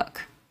that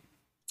book?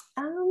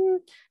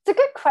 It's a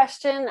good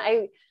question.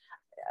 I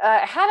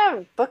had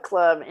a book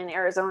club in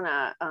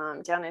Arizona,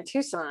 down in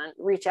Tucson,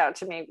 reach out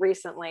to me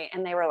recently,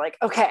 and they were like,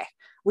 okay,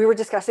 we were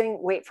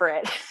discussing Wait For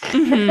It.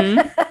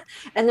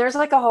 And there's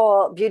like a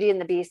whole Beauty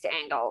and the Beast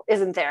angle,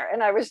 isn't there?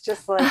 And I was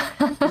just like,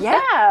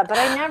 yeah, but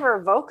I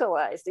never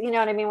vocalized. You know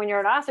what I mean? When you're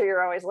an author,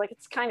 you're always like,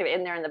 it's kind of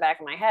in there in the back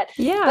of my head.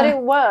 Yeah. But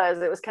it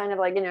was kind of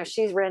like, you know,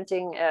 she's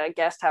renting a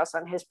guest house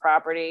on his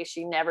property.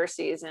 She never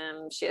sees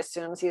him. She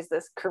assumes he's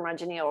this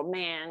curmudgeon old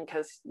man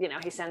because, you know,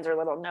 he sends her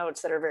little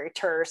notes that are very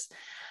terse.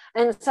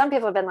 And some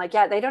people have been like,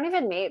 yeah, they don't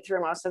even meet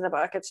through most of the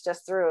book. It's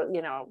just through,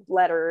 you know,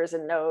 letters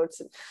and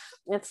notes.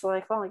 It's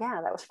like, well, yeah,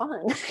 that was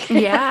fun.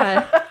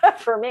 Yeah.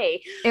 For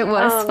me. It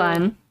was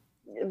fun.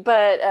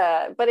 But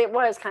it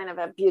was kind of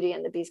a Beauty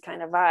and the Beast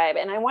kind of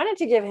vibe. And I wanted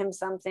to give him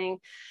something,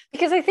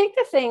 because I think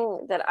the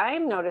thing that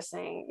I'm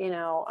noticing, you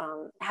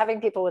know,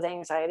 having people with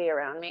anxiety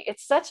around me,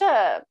 it's such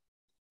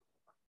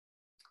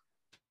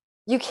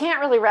you can't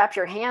really wrap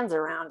your hands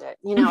around it.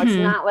 You know, it's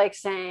not like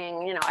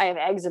saying, you know, I have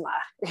eczema,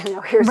 you know,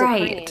 here's a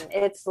cream.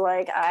 It's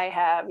like I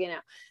have, you know,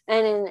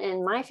 and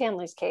in my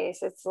family's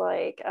case, it's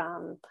like,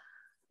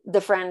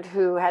 the friend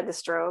who had the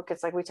stroke,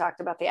 it's like we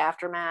talked about the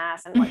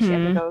aftermath and what she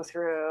had to go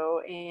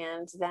through.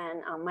 And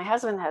then my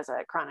husband has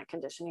a chronic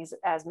condition. He's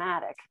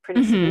asthmatic,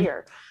 pretty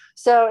severe.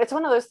 So it's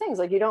one of those things,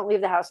 like you don't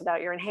leave the house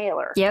without your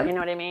inhaler. Yep. You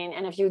know what I mean?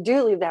 And if you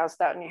do leave the house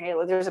without an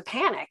inhaler, there's a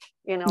panic,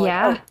 like,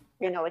 oh,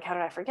 like, how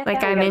did I forget like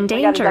that? I'm in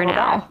danger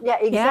now. Yeah,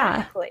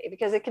 exactly.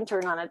 Because it can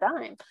turn on a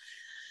dime.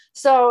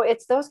 So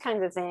it's those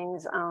kinds of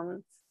things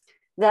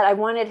that I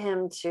wanted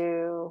him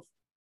to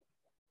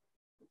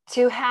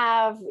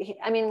have.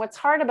 I mean, what's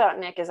hard about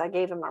Nick is I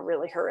gave him a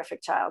really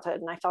horrific childhood,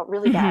 and I felt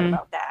really bad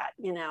about that.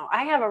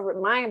 I have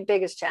my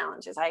biggest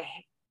challenge is I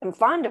am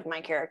fond of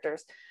my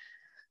characters,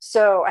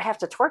 so I have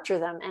to torture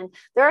them. And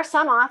there are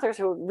some authors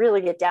who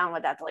really get down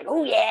with that. They're like,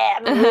 oh yeah,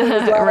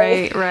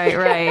 right.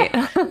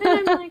 And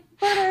I'm like,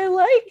 but I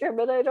like him,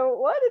 and I don't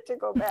want it to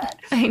go bad.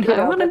 I know.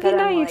 I want to be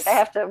nice.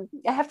 Like,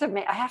 I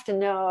have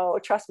to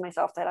trust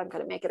myself that I'm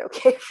going to make it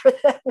okay for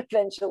them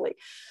eventually.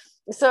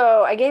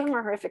 So I gave him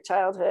a horrific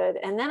childhood,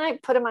 and then I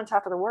put him on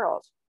top of the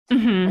world,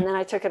 and then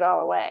I took it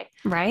all away.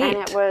 Right. And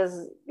it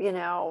was,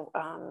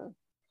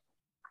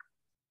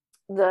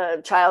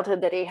 the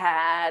childhood that he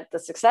had, the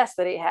success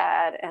that he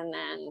had, and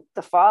then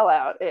the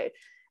fallout.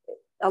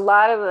 A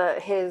lot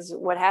of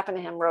what happened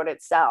to him wrote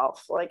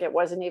itself. Like, it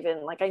wasn't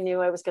even like I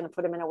knew I was going to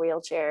put him in a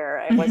wheelchair.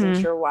 I wasn't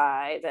sure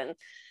why. Then,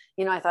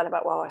 I thought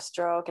about, a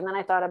stroke. And then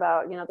I thought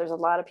about, there's a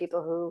lot of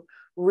people who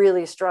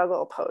really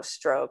struggle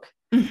post-stroke.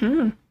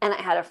 And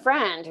I had a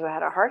friend who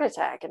had a heart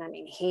attack. And I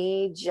mean,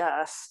 he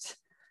just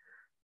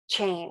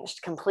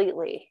changed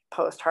completely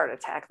post-heart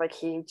attack. Like,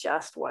 he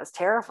just was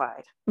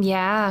terrified.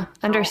 Yeah,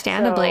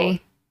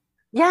 understandably.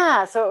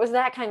 So it was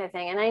that kind of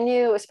thing. And I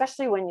knew,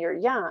 especially when you're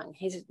young,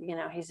 he's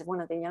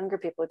one of the younger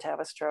people to have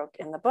a stroke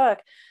in the book.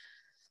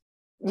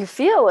 You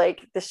feel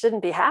like this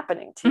shouldn't be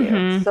happening to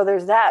you. So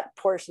there's that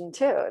portion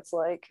too. It's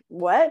like,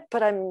 what?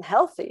 But I'm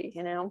healthy,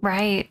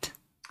 Right.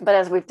 But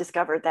as we've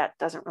discovered, that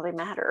doesn't really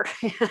matter.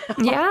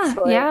 Yeah,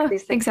 so yeah,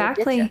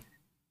 exactly.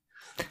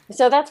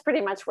 So that's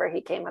pretty much where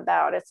he came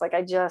about. It's like,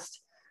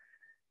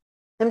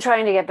 I'm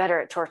trying to get better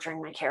at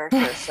torturing my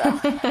characters. So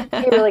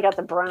he really got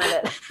the brunt of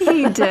it.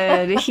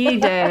 He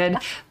did.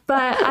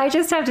 But I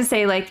just have to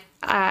say, like,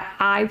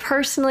 I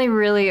personally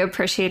really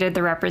appreciated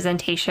the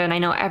representation. I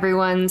know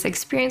everyone's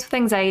experience with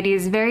anxiety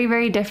is very,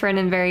 very different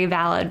and very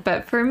valid.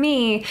 But for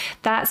me,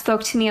 that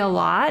spoke to me a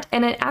lot.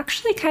 And it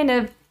actually kind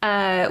of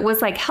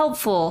was like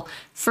helpful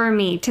for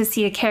me to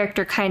see a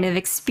character kind of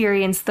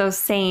experience those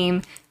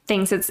same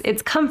things.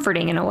 It's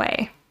comforting in a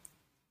way.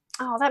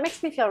 Oh, that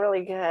makes me feel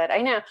really good.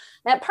 I know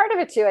that part of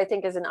it too, I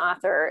think, as an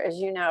author, as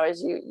you know,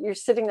 is you're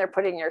sitting there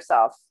putting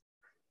yourself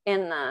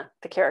in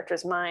the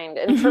character's mind.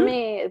 And for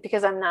me,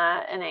 because I'm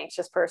not an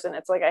anxious person,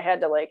 it's like I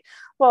had to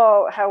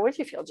well, how would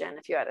you feel, Jen,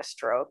 if you had a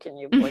stroke and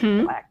you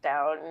blacked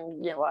out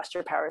and you lost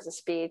your powers of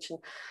speech?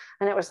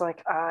 And it was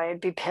like, I'd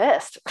be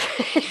pissed.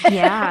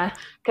 Yeah.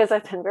 Because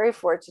I've been very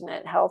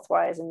fortunate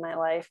health-wise in my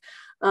life,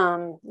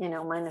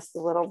 minus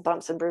the little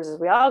bumps and bruises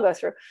we all go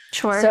through.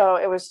 Sure. So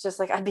it was just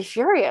like, I'd be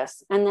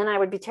furious, and then I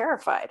would be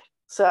terrified.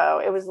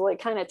 So it was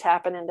like kind of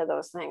tapping into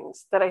those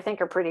things that I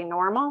think are pretty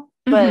normal,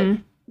 but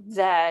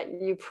that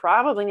you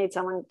probably need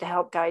someone to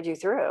help guide you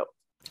through.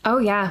 Oh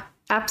yeah,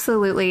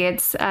 absolutely.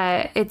 It's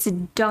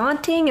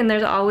daunting, and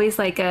there's always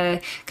like a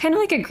kind of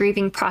like a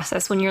grieving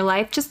process when your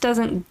life just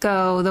doesn't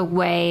go the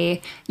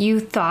way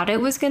you thought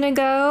it was going to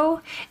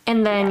go,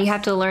 and then you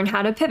have to learn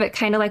how to pivot,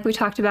 kind of like we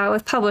talked about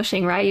with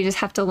publishing, right? You just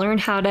have to learn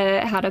how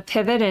to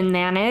pivot and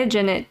manage,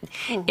 and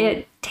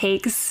it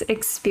takes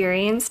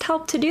experienced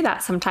help to do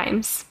that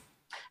sometimes.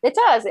 It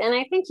does. And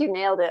I think you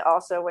nailed it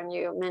also when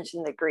you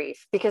mentioned the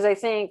grief, because I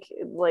think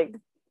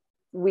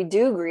we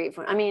do grieve.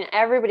 I mean,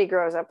 everybody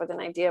grows up with an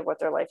idea of what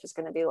their life is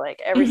going to be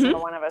like, every single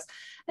one of us.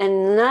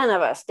 And none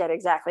of us get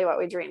exactly what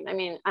we dreamed. I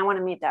mean, I want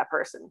to meet that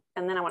person,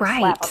 and then I want to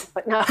slap them.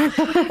 But no,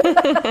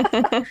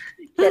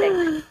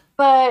 kidding.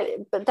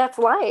 But that's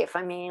life.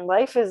 I mean,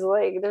 life is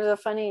like, there's a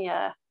funny,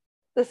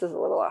 this is a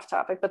little off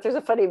topic, but there's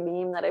a funny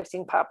meme that I've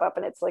seen pop up,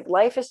 and it's like,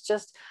 life is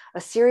just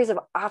a series of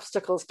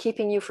obstacles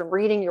keeping you from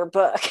reading your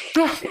book.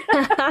 And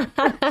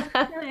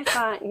I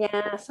thought,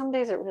 yeah, some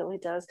days it really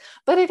does,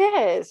 but it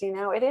is,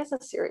 it is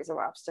a series of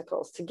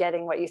obstacles to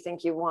getting what you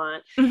think you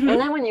want. And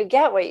then when you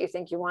get what you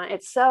think you want,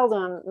 it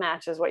seldom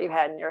matches what you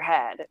had in your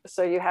head.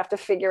 So you have to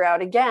figure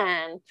out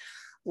again,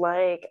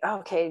 like,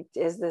 okay,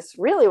 is this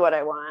really what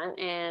I want?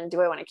 And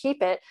do I want to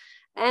keep it?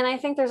 And I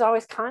think there's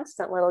always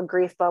constant little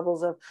grief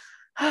bubbles of,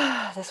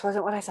 this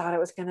wasn't what I thought it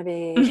was going to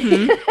be.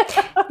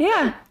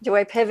 Yeah. Do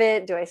I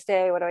pivot? Do I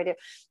stay? What do I do?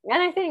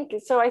 And I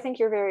think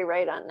you're very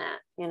right on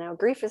that.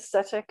 Grief is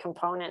such a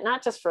component,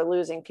 not just for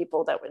losing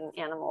people,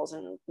 animals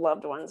and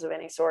loved ones of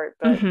any sort,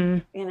 but,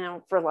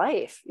 for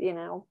life,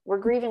 we're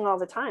grieving all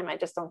the time. I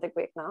just don't think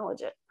we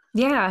acknowledge it.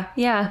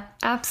 Yeah,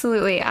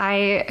 absolutely. I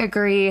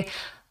agree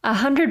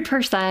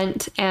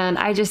 100%. And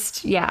I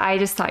just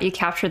thought you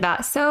captured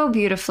that so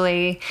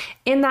beautifully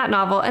in that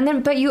novel. And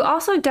then, but you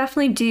also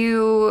definitely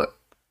do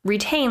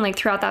retain, like,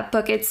 throughout that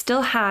book, it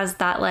still has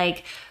that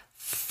like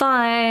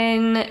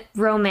fun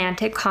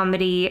romantic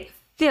comedy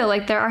feel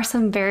like there are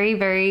some very,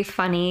 very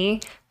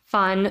funny,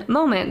 fun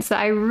moments that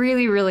I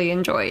really, really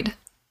enjoyed.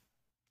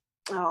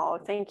 Oh,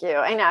 thank you.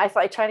 I know.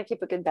 I try to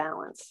keep a good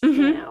balance,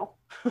 you know.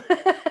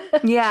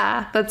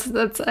 Yeah, that's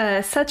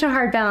such a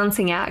hard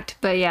balancing act,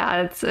 but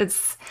yeah,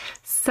 it's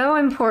so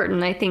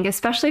important, I think,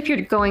 especially if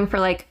you're going for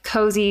like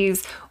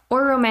cozies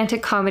or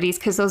romantic comedies,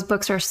 because those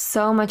books are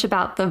so much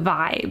about the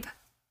vibe.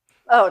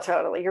 Oh,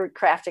 totally. You're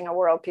crafting a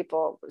world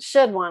people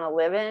should want to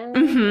live in.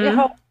 You Hmm.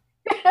 hope,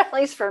 at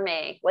least for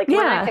me. Like when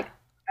I Yeah, pick,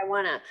 I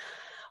want to,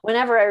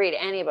 whenever I read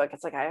any book,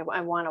 it's like I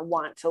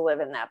want to live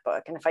in that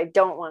book. And if I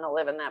don't want to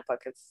live in that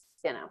book, it's,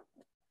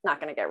 not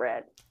going to get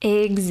read.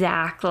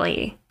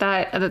 exactly.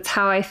 That's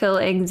how I feel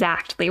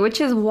exactly,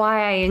 which is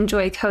why I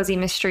enjoy cozy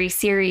mystery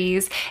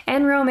series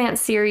and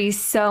romance series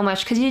so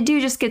much, because you do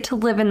just get to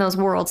live in those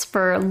worlds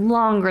for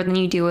longer than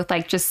you do with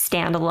like just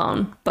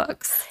standalone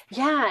books.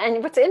 Yeah.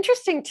 And what's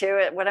interesting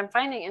too, what I'm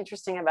finding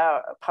interesting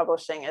about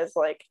publishing is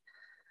like,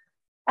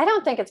 I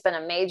don't think it's been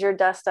a major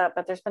dust up,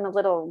 but there's been a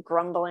little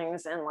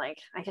grumblings in like,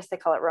 I guess they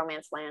call it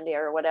romance landia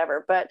or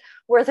whatever, but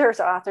where there's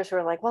authors who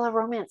are like, well, a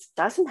romance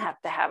doesn't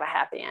have to have a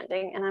happy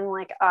ending. And I'm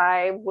like,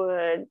 I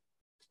would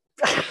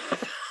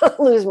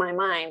lose my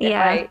mind if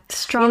Yeah, I, you know what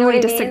strongly I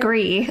mean?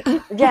 disagree.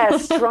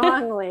 Yes,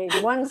 strongly.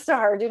 1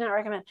 star, do not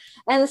recommend.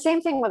 And the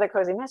same thing with a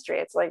cozy mystery.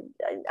 It's like,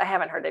 I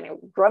haven't heard any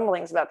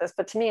grumblings about this,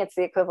 but to me, it's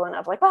the equivalent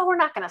of like, well, we're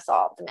not going to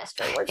solve the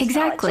mystery. We're just going to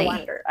let you Exactly.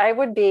 wonder. I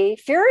would be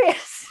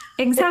furious.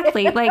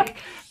 Exactly. Like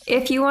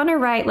if you want to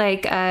write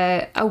like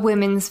a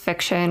women's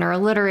fiction or a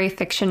literary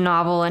fiction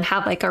novel and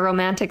have like a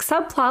romantic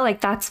subplot,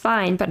 like that's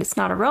fine, but it's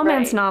not a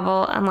romance Right.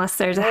 novel unless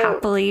there's a Oh,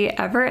 happily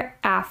ever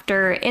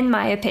after, in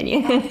my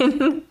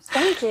opinion.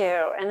 thank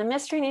you. And the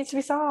mystery needs to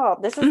be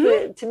solved. This is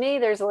the, to me,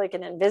 there's like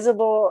an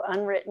invisible,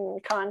 unwritten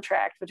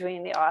contract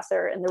between the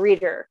author and the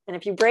reader. And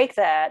if you break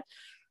that,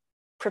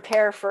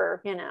 prepare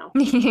for, the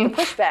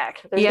pushback.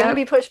 There's going to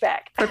be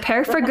pushback.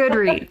 Prepare for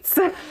Goodreads.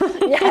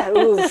 Yeah.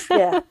 Oof,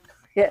 yeah.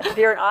 Yeah. If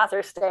you're an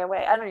author, stay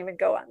away. I don't even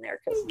go on there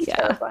because it's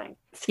terrifying.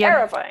 It's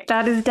terrifying.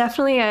 That is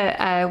definitely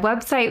a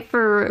website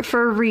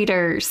for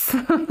readers.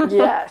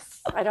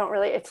 Yes. I don't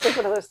really, it's like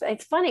one of those things.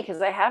 It's funny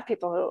because I have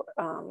people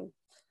who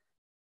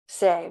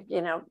say,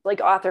 like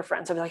author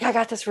friends, I'll be like, I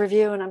got this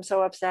review and I'm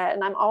so upset.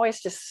 And I'm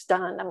always just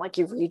stunned. I'm like,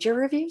 you read your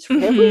reviews?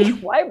 Really?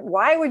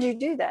 Why would you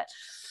do that?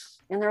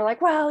 And they're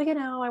like, well,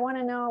 I want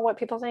to know what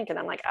people think. And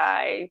I'm like,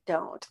 I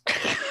don't.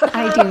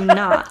 I do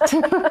not.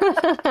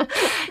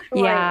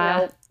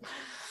 Yeah, Like,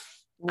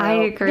 no. I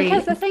agree.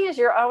 Because the thing is,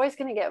 you're always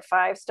going to get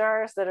 5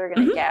 stars that are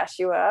going to gas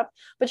you up,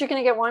 but you're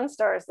going to get 1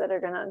 stars that are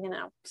going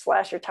to,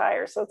 slash your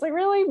tires. So it's like,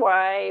 really,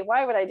 why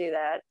would I do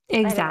that?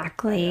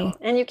 Exactly. I don't.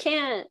 And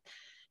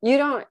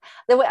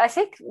I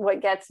think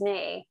what gets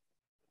me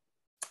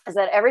is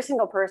that every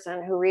single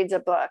person who reads a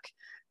book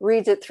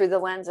reads it through the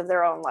lens of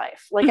their own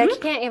life. Like I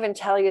can't even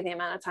tell you the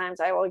amount of times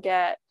I will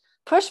get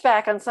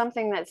pushback on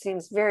something that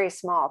seems very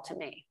small to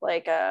me,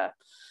 like a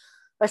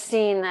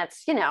scene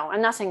that's, a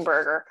nothing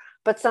burger,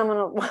 but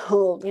someone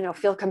will,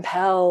 feel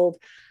compelled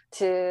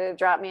to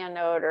drop me a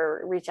note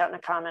or reach out in a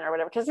comment or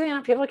whatever. Because,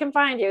 people can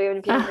find you even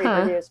if you don't read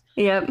reviews.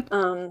 Yep.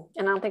 And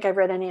I don't think I've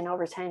read any in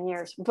over 10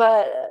 years,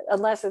 but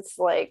unless it's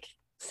like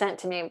sent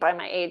to me by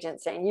my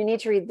agent saying, you need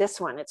to read this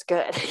one, it's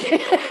good.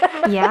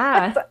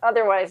 Yeah.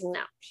 Otherwise, no,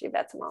 she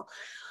bets them all.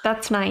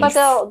 That's nice.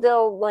 But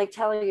they'll like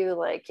tell you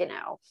like,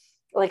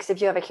 like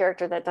if you have a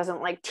character that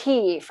doesn't like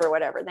tea for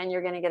whatever, then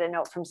you're going to get a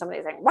note from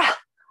somebody saying, wow,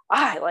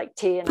 I like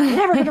tea and I'm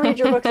never going to read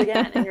your books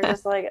again. And you're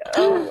just like,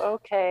 oh,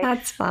 okay.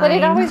 That's fine. But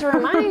it always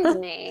reminds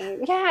me,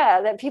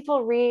 that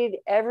people read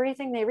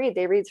everything they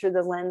read through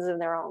the lens of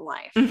their own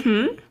life,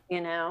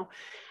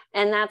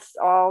 and that's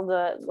all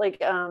the,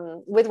 like,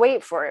 with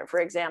Wait For It,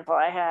 for example,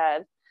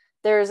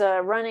 there's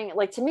a running,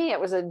 like, to me, it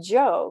was a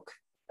joke,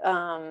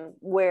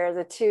 where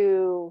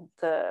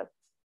the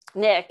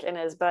Nick and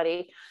his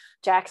buddy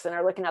Jackson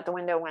are looking out the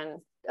window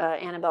when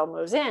Annabelle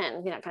moves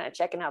in, kind of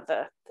checking out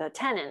the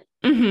tenant.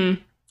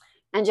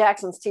 And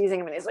Jackson's teasing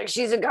him and he's like,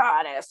 she's a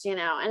goddess,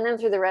 and then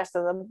through the rest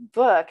of the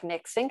book,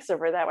 Nick thinks of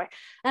her that way.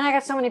 And I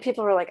got so many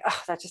people who are like,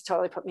 oh, that just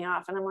totally put me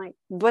off. And I'm like,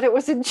 but it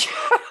was a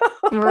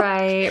joke.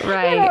 Right.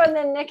 And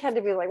then Nick had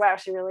to be like, wow,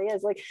 she really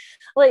is. Like,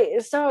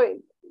 so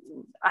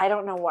I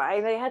don't know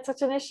why they had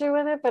such an issue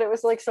with it, but it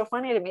was like so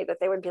funny to me that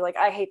they would be like,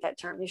 I hate that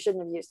term. You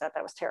shouldn't have used that.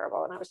 That was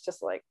terrible. And I was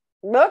just like,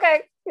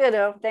 okay,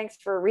 thanks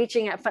for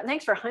reaching out.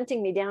 Thanks for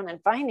hunting me down and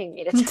finding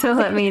me to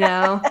let me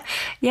know.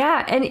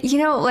 Yeah. And,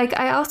 like,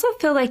 I also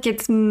feel like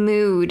it's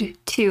mood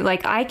too.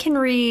 Like I can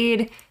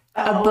read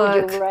a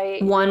book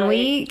one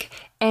week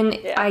and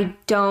I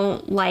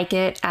don't like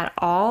it at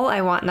all.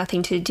 I want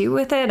nothing to do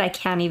with it. I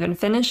can't even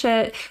finish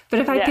it. But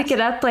if I pick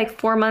it up like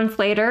 4 months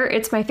later,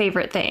 it's my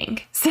favorite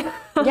thing. So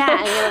yeah.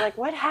 And you're like,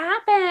 what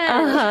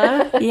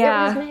happened?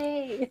 Yeah. It was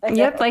me.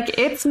 Yep. Like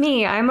it's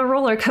me. I'm a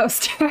roller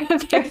coaster.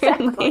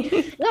 Apparently.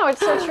 Exactly. No, it's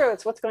so true.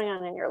 It's what's going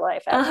on in your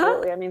life.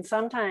 Absolutely. I mean,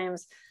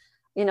 sometimes,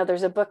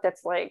 there's a book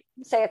that's like,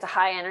 say it's a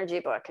high energy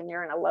book and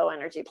you're in a low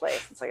energy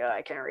place. It's like, oh,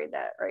 I can't read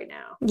that right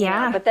now.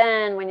 Yeah. But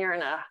then when you're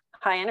in a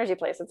high energy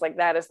place, it's like,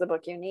 that is the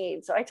book you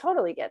need. So I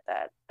totally get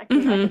that. I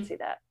can see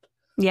that.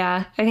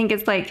 Yeah, I think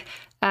it's like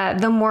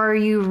the more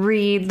you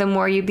read, the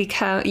more you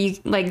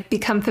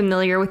become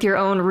familiar with your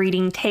own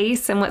reading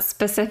tastes and what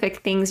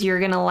specific things you're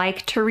going to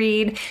like to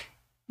read,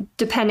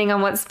 depending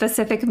on what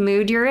specific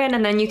mood you're in.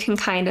 And then you can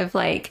kind of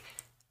like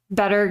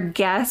better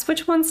guess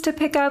which ones to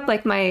pick up.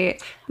 Like my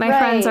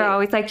friends are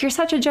always like, you're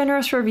such a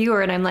generous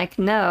reviewer. And I'm like,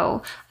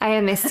 no, I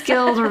am a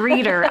skilled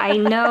reader. I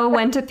know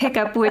when to pick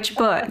up which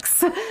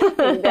books.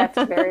 That's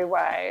very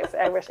wise.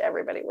 I wish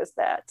everybody was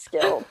that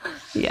skilled.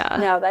 Yeah.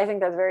 No, I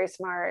think that's very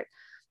smart.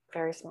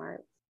 Very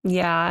smart.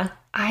 Yeah,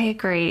 I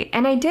agree.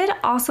 And I did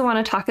also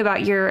want to talk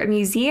about your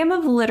Museum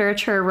of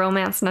Literature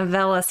romance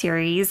novella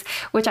series,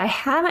 which I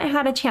haven't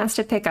had a chance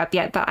to pick up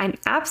yet, but I'm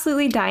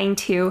absolutely dying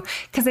to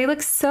because they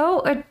look so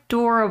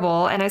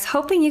adorable. And I was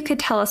hoping you could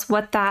tell us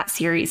what that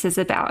series is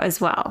about as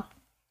well.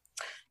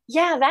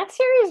 Yeah, that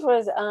series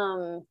was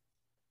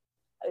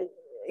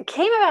it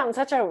came about in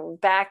such a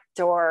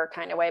backdoor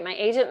kind of way. My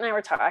agent and I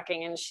were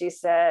talking, and she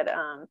said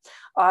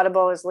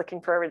Audible is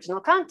looking for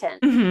original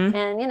content. Mm-hmm.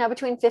 And,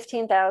 between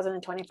 15,000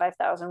 and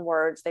 25,000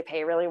 words, they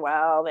pay really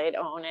well. They'd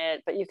own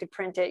it, but you could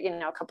print it,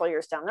 a couple of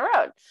years down the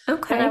road.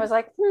 Okay. And I was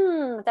like,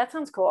 that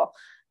sounds cool.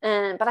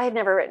 But I had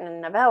never written a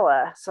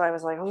novella. So I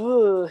was like,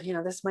 ooh,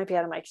 this might be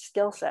out of my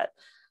skill set.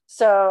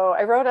 So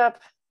I wrote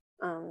up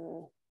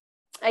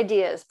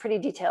ideas, pretty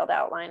detailed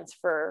outlines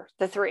for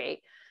the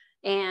 3.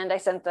 And I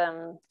sent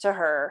them to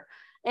her.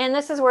 And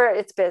this is where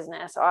it's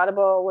business.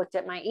 Audible looked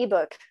at my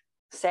ebook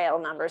sale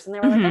numbers, and they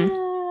were like,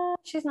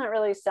 she's not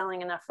really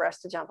selling enough for us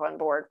to jump on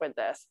board with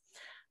this.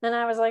 And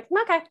I was like,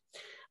 okay.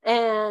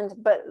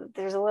 But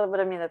there's a little bit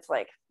of me that's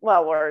like,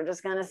 well, we're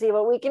just going to see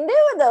what we can do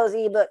with those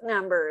ebook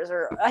numbers.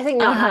 Or I think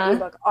not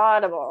ebook,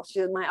 Audible.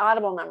 My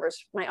Audible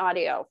numbers, my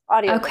audio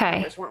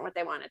numbers weren't what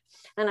they wanted.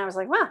 And I was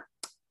like, well,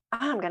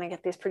 I'm going to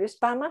get these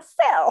produced by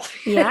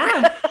myself.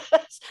 Yeah.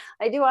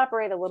 I do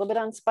operate a little bit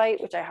on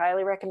spite, which I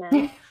highly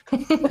recommend.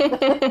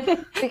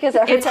 Because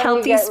it's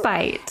healthy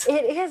spite.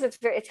 It is.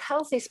 It's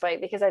healthy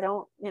spite because I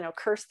don't,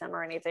 curse them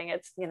or anything.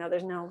 It's,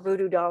 there's no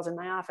voodoo dolls in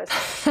my office.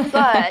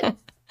 But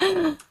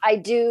I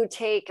do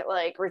take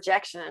like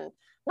rejection,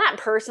 not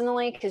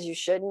personally, because you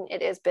shouldn't.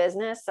 It is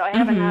business. So I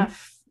have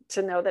enough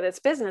to know that it's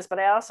business. But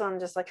I also am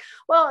just like,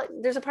 well,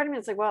 there's a part of me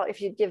that's like, well, if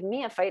you give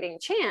me a fighting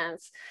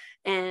chance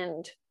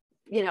and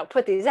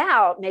put these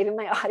out, maybe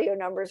my audio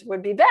numbers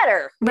would be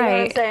better. You know what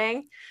I'm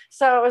saying?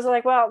 So it was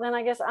like, well, then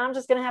I guess I'm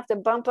just going to have to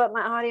bump up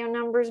my audio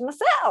numbers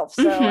myself.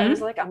 So I was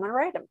like, I'm going to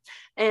write them.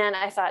 And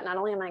I thought, not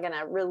only am I going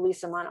to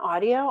release them on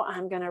audio,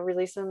 I'm going to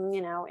release them,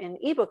 in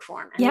ebook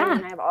form. And then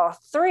when I have all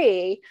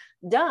 3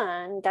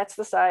 done, that's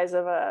the size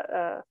of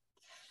a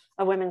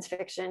women's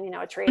fiction,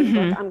 a trade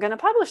book. I'm going to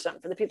publish them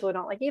for the people who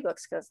don't like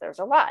ebooks, because there's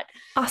a lot.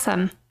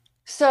 Awesome.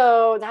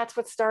 So that's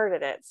what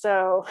started it.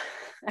 So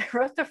I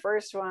wrote the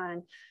first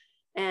one,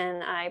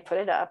 and I put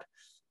it up,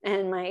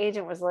 and my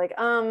agent was like,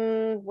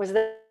 was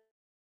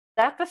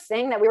that the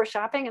thing that we were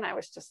shopping? And I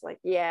was just like,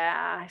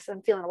 yeah. I said,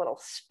 I'm feeling a little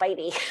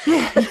spitey.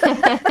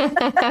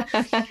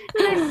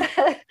 And I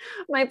said,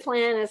 my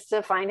plan is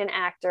to find an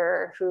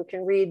actor who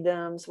can read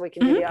them so we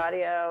can do the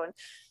audio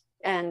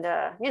and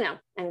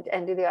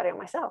do the audio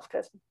myself.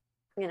 Cause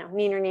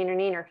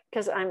neener,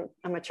 because I'm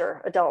a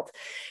mature adult.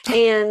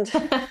 And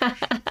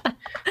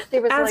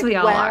it was as we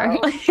all are.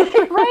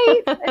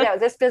 Right. No,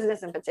 this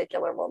business in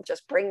particular will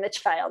just bring the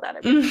child out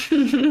of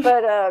me.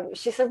 But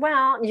she said,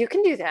 well, you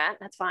can do that.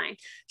 That's fine.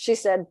 She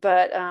said,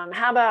 but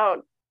how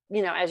about,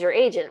 as your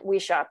agent, we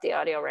shop the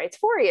audio rights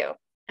for you.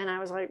 And I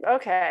was like,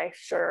 okay,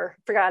 sure.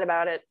 Forgot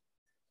about it.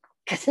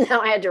 Because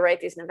now I had to write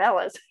these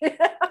novellas.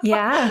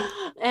 Yeah.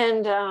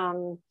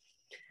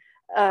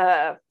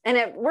 And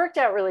it worked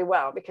out really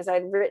well because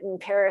I'd written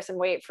Paris and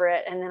Wait for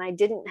It. And then I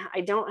didn't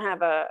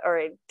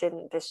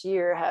this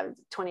year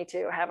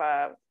have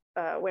a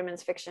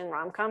women's fiction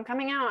rom-com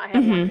coming out. I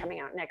have one coming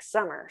out next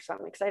summer. So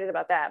I'm excited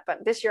about that.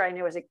 But this year I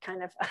knew was a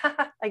kind of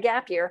a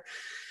gap year.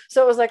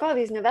 So it was like, oh,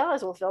 these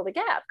novellas will fill the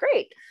gap.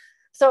 Great.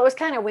 So it was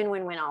kind of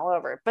win-win-win all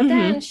over. But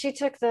then she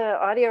took the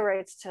audio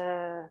rights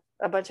to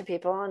a bunch of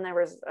people, and there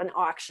was an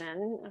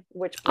auction,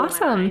 which blew my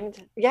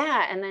mind.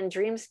 Yeah. And then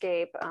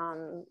Dreamscape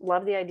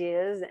loved the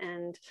ideas,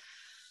 and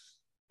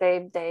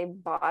they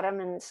bought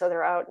them. And so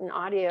they're out in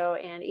audio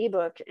and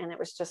ebook. And it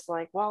was just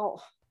like,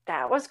 well,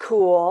 that was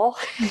cool.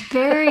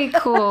 Very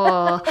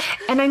cool.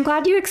 And I'm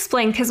glad you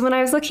explained, because when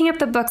I was looking up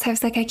the books, I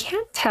was like, I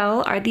can't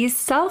tell. Are these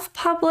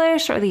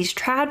self-published? Are these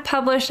trad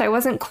published? I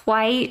wasn't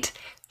quite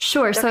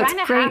sure. They're so it's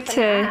great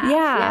to,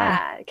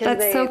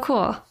 that's so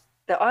cool.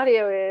 The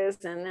audio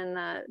is, and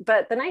then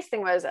but the nice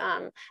thing was,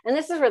 and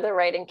this is where the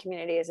writing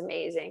community is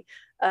amazing.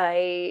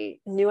 I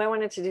knew I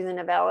wanted to do the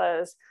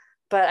novellas,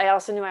 but I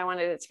also knew I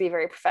wanted it to be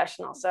very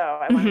professional. So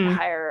I wanted to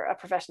hire a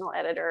professional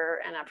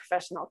editor and a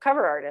professional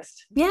cover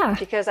artist. Yeah.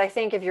 Because I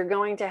think if you're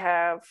going to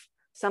have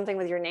something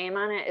with your name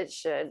on it, it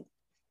should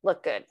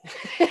look good.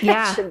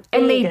 Yeah.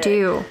 And they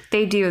do.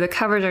 The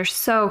covers are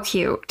so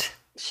cute.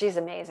 She's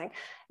amazing.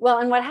 Well,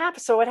 and what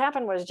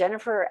happened was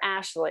Jennifer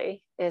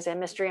Ashley is a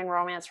mystery and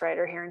romance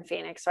writer here in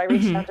Phoenix. So I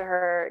reached out to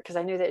her because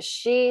I knew that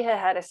she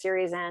had a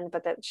series end,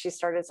 but that she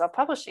started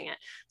self-publishing it.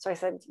 So I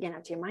said, do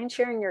you mind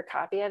sharing your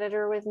copy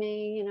editor with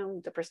me?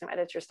 The person who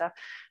edits your stuff.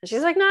 And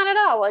she's like, not at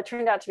all. Well, it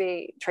turned out to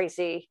be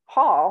Tracy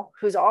Hall,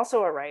 who's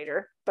also a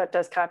writer, but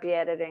does copy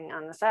editing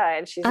on the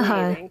side. She's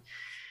amazing.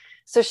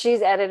 So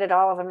she's edited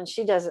all of them, and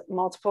she does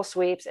multiple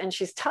sweeps, and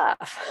she's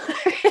tough.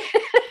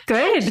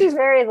 Good. She's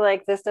very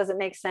like, this doesn't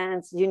make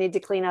sense. You need to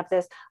clean up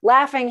this.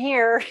 Laughing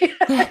here.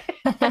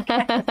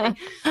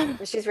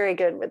 She's very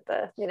good with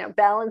the,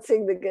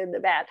 balancing the good and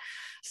the bad.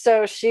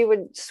 So she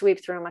would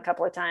sweep through them a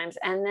couple of times.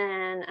 And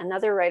then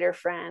another writer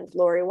friend,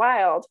 Lori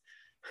Wild,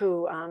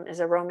 who is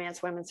a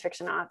romance women's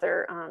fiction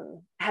author,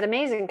 had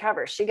amazing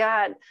covers. She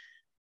got,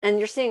 and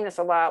you're seeing this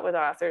a lot with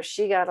authors,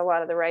 she got a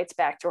lot of the rights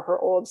back to her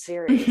old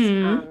series.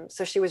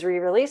 So she was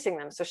re-releasing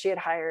them. So she had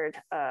hired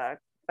a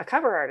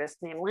cover artist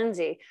named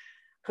Lindsay,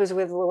 who's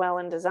with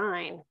Llewellyn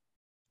Design,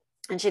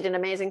 and she did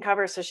amazing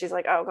covers. So she's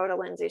like, oh, go to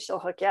Lindsay, she'll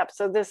hook you up.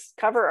 So this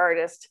cover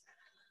artist,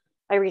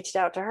 I reached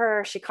out to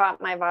her. She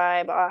caught my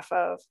vibe off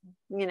of,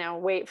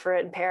 Wait for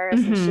It in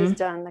Paris. And she's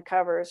done the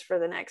covers for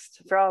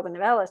all the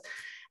novellas.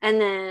 And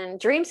then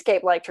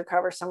Dreamscape liked her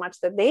cover so much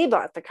that they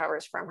bought the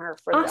covers from her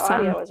for the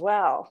audio as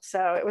well.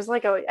 So it was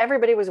like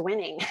everybody was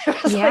winning.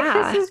 It was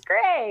like, this is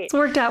great. It's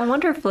worked out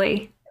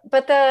wonderfully.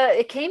 But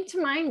it came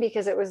to mind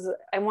because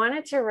I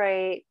wanted to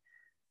write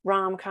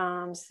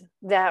rom-coms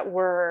that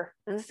were,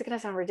 and this is going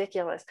to sound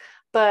ridiculous,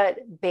 but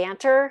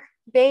banter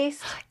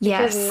based.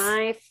 Yes. Because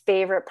my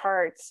favorite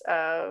parts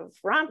of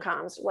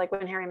rom-coms, like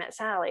When Harry Met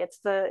Sally, it's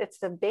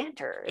the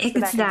banter. It's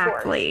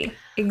exactly.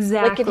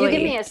 Like if you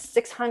give me a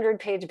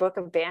 600-page book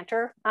of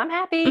banter, I'm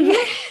happy.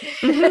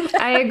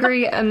 I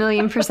agree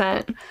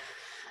 1,000,000%.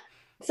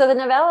 So the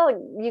novella,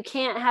 you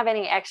can't have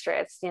any extra.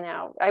 It's,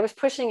 I was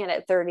pushing it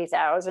at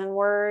 30,000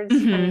 words. I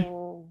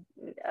mean,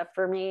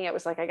 for me, it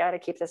was like, I got to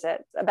keep this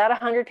at about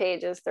 100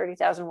 pages,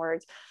 30,000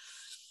 words.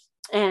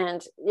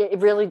 And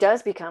it really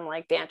does become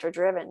like banter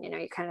driven.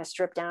 You kind of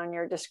strip down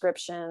your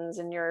descriptions,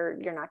 and you're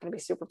not going to be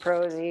super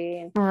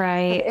prosy.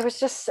 Right. It was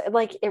just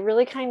like, it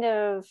really kind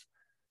of,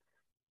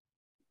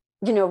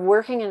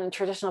 working in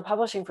traditional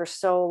publishing for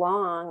so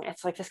long,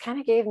 it's like, this kind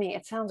of gave me,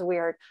 it sounds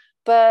weird,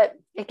 but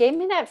it gave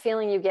me that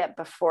feeling you get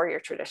before you're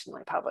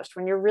traditionally published,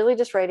 when you're really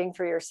just writing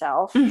for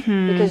yourself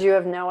because you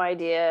have no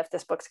idea if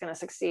this book's going to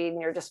succeed,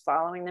 and you're just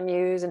following the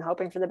muse and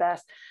hoping for the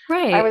best.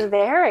 Right. I was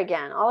there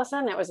again. All of a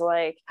sudden it was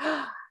like,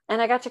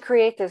 and I got to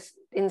create this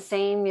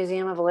insane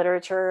museum of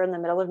literature in the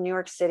middle of New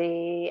York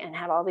City and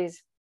have all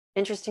these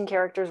interesting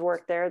characters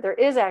work there. There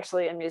is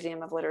actually a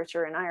museum of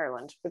literature in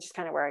Ireland, which is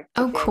kind of where I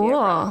took the idea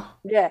from.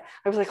 Yeah.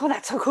 I was like, oh,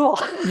 that's so cool.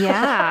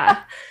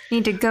 Yeah.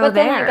 Need to go but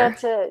there. Then I got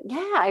to,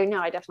 I know,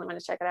 I definitely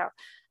want to check it out.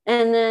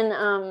 And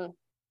then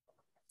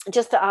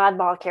just the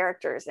oddball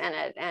characters in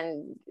it.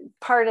 And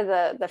part of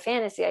the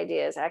fantasy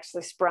idea is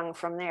actually sprung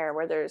from there,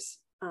 where there's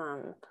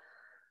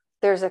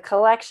a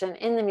collection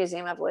in the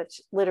Museum of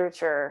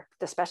Literature,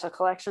 the special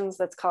collections,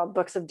 that's called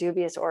Books of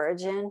Dubious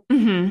Origin.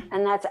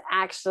 And that's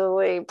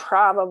actually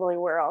probably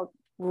where I'll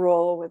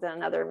roll with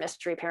another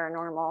mystery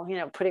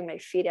paranormal, putting my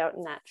feet out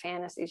in that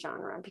fantasy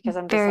genre, because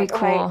I'm just very like,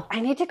 cool.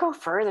 I need to go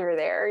further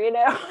there,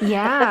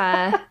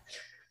 Yeah.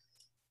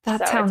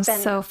 That sounds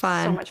so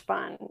fun. So much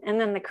fun. And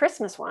then the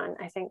Christmas one,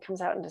 I think, comes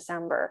out in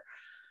December.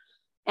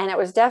 And it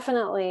was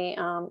definitely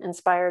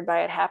inspired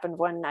by It Happened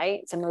One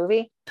Night. It's a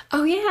movie.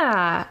 Oh,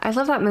 yeah. I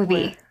love that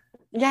movie.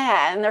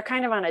 Yeah. And they're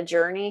kind of on a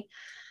journey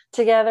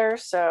together.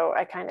 So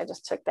I kind of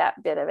just took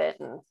that bit of it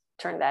and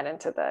turned that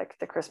into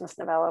the Christmas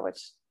novella,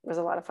 which was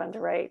a lot of fun to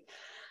write.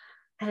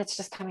 And it's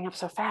just coming up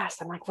so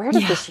fast. I'm like, where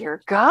did this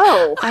year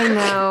go? I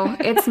know.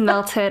 It's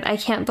melted. I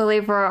can't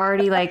believe we're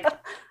already like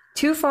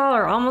to fall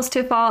or almost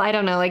to fall. I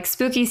don't know. Like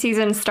spooky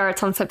season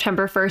starts on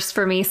September 1st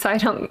for me. So I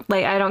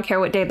don't care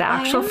what day the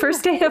actual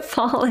first day of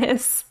fall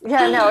is.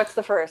 Yeah, no, it's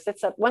the first.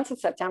 Once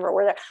it's September,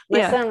 we're there.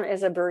 My son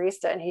is a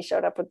barista, and he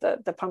showed up with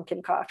the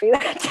pumpkin coffee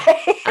that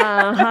day.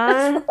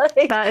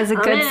 Like, that is a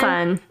good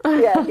son.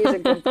 Yeah, he's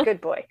a good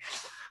boy.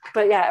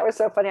 But yeah, it was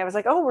so funny. I was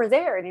like, oh, we're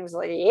there. And he was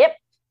like, yep.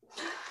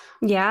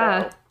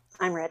 Yeah. So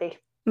I'm ready.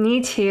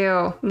 Me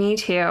too.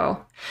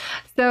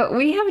 So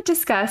we have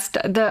discussed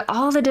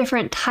all the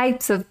different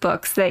types of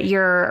books that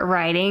you're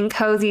writing: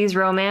 cozies,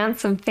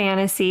 romance, and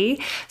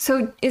fantasy.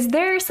 So is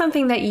there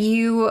something that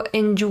you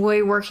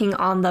enjoy working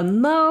on the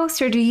most,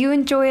 or do you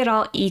enjoy it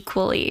all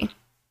equally?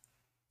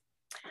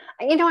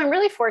 I'm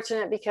really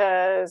fortunate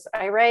because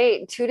I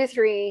write 2 to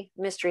 3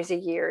 mysteries a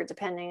year,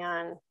 depending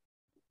on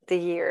the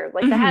year.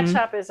 Like the Hat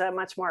Shop is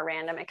much more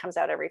random. It comes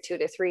out every 2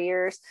 to 3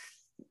 years.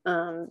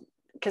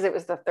 Because it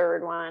was the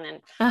third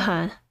one,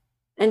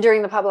 And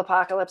during the pub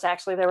apocalypse,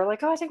 actually, they were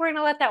like, oh, I think we're going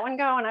to let that one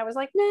go. And I was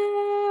like,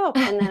 no.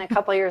 And then a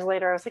couple of years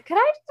later, I was like, could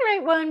I just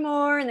write one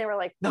more? And they were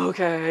like,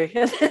 okay.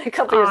 And then a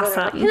couple of years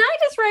later, like, can I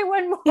just write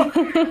one more?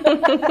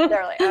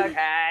 They're like,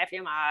 okay, if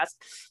you must.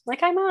 I'm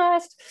like, I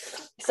must.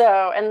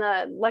 So,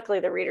 and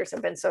luckily the readers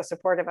have been so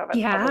supportive of it.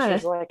 Yeah. The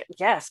publishers were like,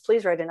 yes,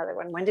 please write another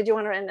one. When did you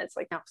want to end? It's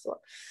like, no.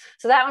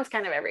 So that one's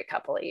kind of every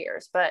couple of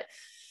years. But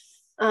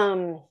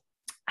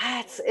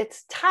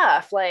it's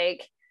tough.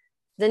 Like,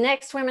 the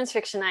next women's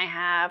fiction I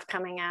have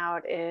coming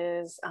out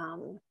is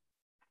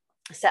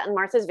set in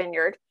Martha's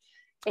Vineyard.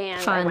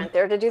 And I went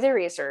there to do the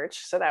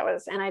research. So that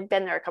was, and I've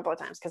been there a couple of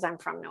times because I'm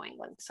from New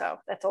England. So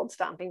that's old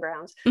stomping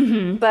grounds.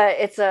 Mm-hmm. But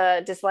it's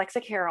a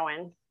dyslexic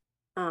heroine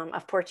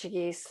of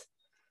Portuguese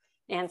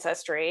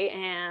ancestry.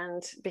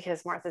 And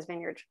because Martha's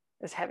Vineyard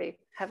is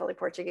heavily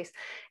Portuguese,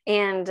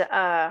 and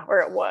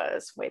or it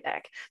was way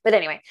back. But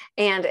anyway,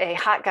 and a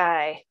hot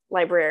guy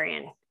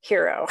librarian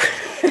hero.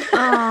 Oh,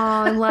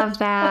 I love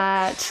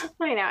that.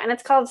 I know. And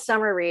it's called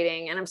Summer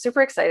Reading, and I'm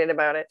super excited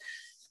about it.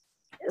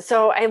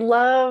 So I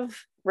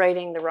love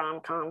writing the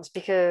rom-coms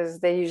because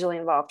they usually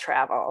involve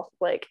travel.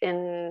 Like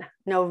in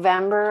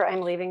November, I'm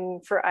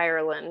leaving for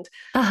Ireland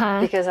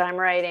because I'm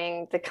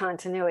writing the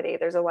continuity.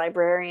 There's a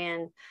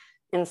librarian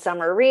in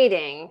Summer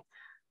Reading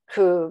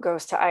who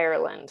goes to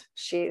Ireland.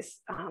 She's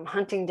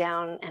hunting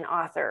down an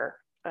author,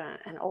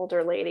 an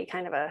older lady,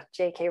 kind of a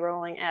J.K.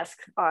 Rowling-esque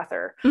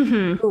author,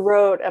 who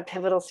wrote a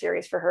pivotal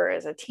series for her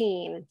as a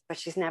teen, but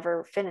she's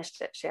never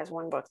finished it. She has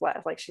one book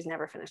left, like she's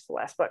never finished the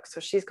last book.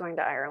 So she's going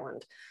to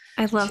Ireland.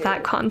 I love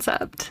that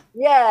concept.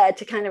 Yeah,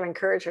 to kind of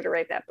encourage her to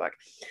write that book.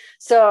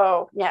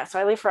 So yeah, so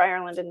I leave for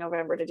Ireland in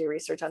November to do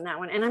research on that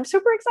one, and I'm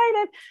super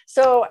excited.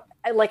 So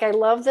I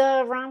love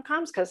the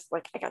rom-coms because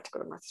like I got to go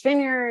to Martha's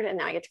Vineyard, and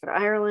now I get to go to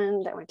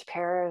Ireland. I went to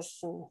Paris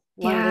and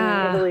London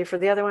and Italy for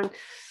the other one.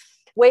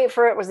 Wait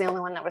for It was the only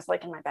one that was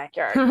like in my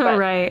backyard. But,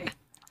 right.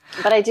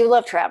 But I do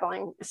love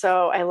traveling.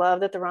 So I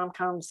love that the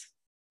rom-coms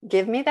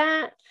give me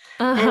that.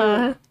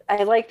 And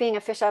I like being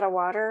a fish out of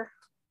water.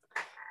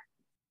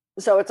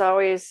 So it's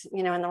always,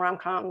 in the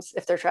rom-coms,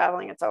 if they're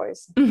traveling, it's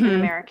always an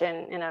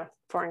American in a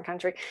foreign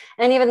country.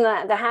 And even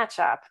the hat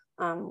shop,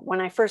 when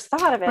I first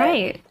thought of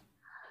it,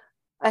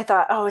 I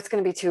thought, oh, it's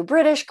going to be two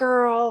British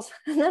girls.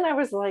 And then I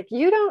was like,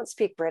 you don't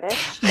speak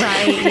British.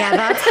 Right. Yeah,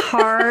 that's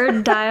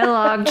hard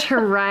dialogue to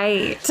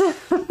write.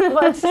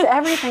 Well,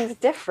 everything's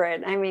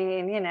different. I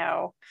mean,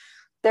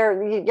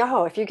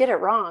 if you get it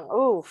wrong,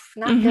 oof,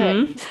 not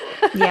good.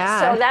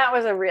 Yeah. So that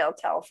was a real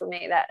tell for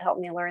me. That helped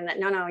me learn that,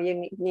 no,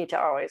 you need to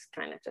always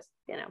kind of just,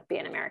 be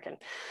an American.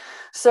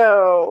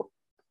 So,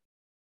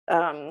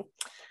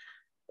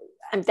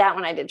 and that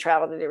one I did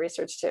travel to do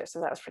research too.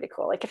 So that was pretty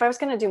cool. Like if I was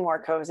going to do more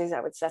cozies,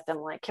 I would set them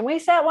like, can we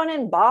set one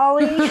in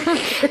Bali?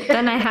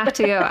 Then I have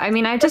to go. I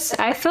mean, I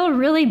feel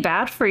really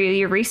bad for you.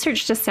 Your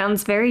research just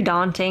sounds very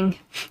daunting.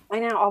 I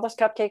know, all those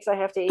cupcakes I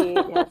have to eat.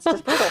 Yeah, it's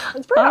just brutal.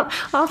 It's brutal.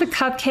 All the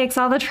cupcakes,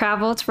 all the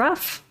travel. It's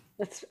rough.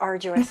 It's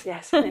arduous.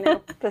 Yes, I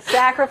know. The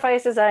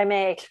sacrifices I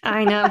make.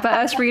 I know, but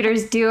us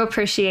readers do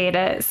appreciate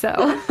it. So,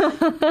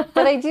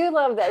 but I do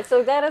love that.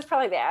 So that is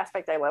probably the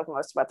aspect I love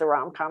most about the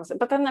rom-coms.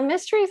 But then the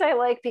mysteries I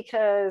like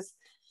because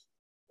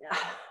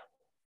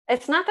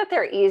it's not that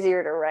they're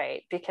easier to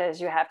write because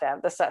you have to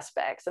have the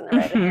suspects and the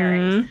red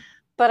herrings.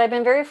 But I've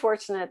been very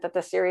fortunate that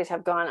the series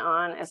have gone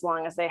on as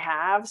long as they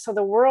have. So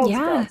the world's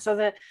built.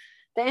 So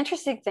the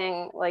interesting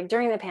thing, like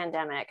during the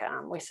pandemic,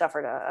 we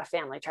suffered a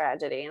family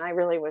tragedy, and I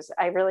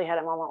really had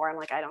a moment where I'm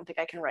like, I don't think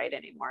I can write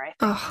anymore.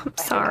 I'm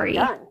sorry.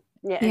 I'm done.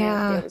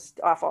 Yeah. It was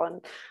awful,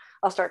 and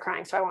I'll start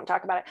crying, so I won't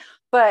talk about it.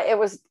 But it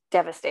was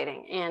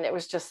devastating, and it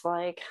was just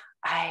like,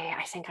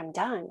 I think I'm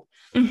done.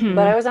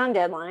 But I was on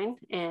deadline,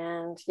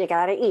 and you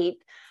got to eat.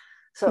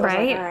 So it was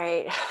like, all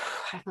right.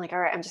 I'm like, all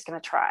right, I'm just going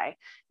to try.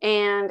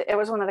 And it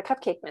was one of the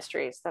cupcake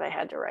mysteries that I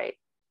had to write.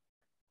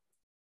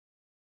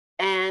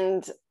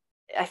 And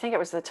I think it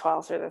was the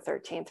 12th or the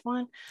 13th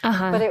one,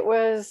 but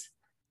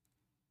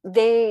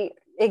they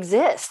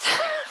exist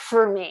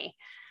for me.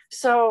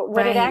 So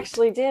what it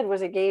actually did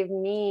was it gave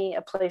me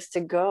a place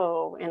to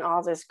go in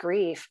all this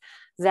grief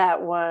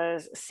that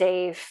was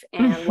safe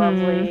and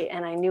lovely.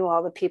 And I knew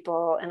all the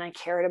people and I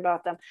cared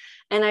about them.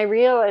 And I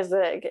realized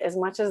that as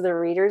much as the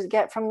readers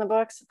get from the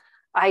books,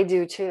 I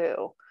do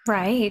too.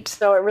 Right.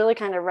 So it really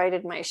kind of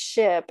righted my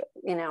ship,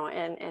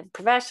 and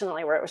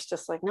professionally, where it was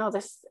just like, no,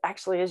 this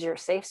actually is your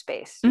safe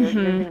space. You're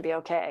going to be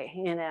okay,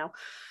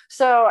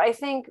 So I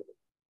think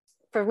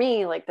for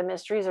me, like the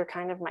mysteries are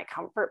kind of my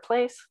comfort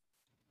place.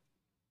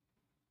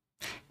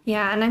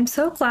 Yeah, and I'm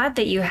so glad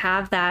that you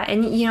have that.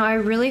 And, I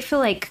really feel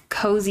like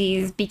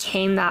cozies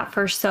became that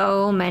for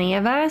so many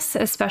of us,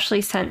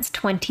 especially since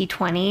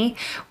 2020,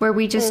 where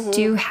we just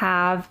do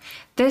have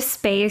this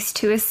space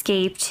to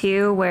escape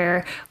to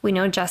where we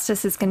know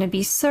justice is going to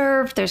be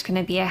served. There's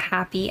going to be a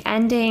happy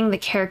ending. The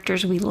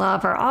characters we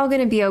love are all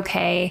going to be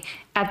okay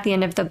at the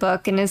end of the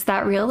book. And is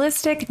that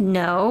realistic?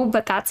 No,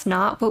 but that's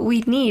not what we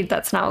need.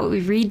 That's not what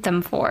we read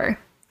them for.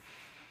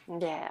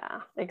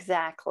 Yeah,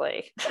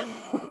 exactly.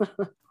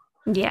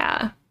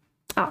 Yeah.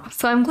 Oh,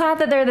 so I'm glad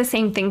that they're the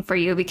same thing for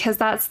you, because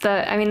that's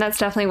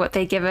definitely what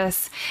they give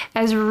us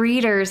as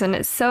readers. And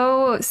it's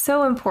so,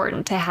 so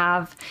important to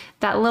have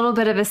that little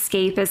bit of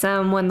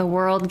escapism when the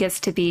world gets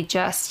to be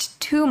just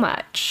too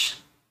much.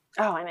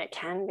 Oh, and it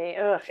can be.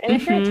 Ugh. And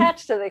if you're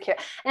attached to the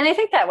character, and I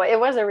think that it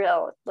was a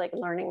real like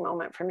learning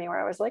moment for me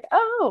where I was like,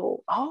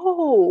 oh,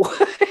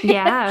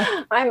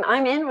 Yeah.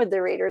 I'm in with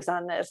the readers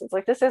on this. It's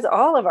like, this is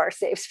all of our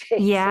safe space.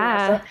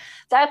 Yeah. So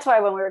that's why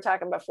when we were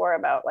talking before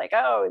about like,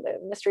 oh, the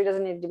mystery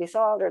doesn't need to be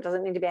solved or it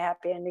doesn't need to be a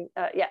happy ending.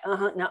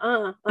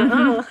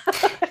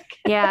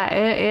 Yeah,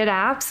 it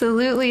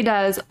absolutely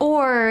does.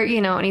 Or,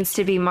 it needs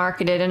to be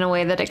marketed in a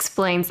way that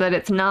explains that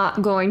it's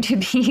not going to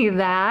be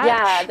that.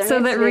 Yeah. So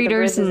that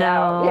readers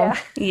know. Yeah.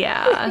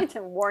 Yeah. It's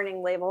a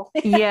warning label.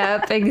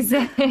 Yep,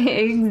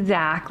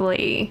 exactly.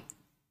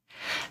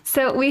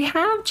 So we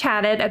have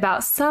chatted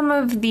about some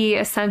of the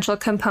essential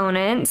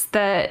components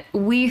that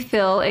we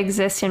feel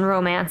exist in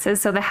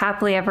romances. So the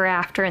happily ever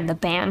after and the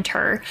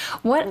banter.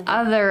 What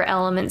other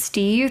elements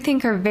do you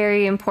think are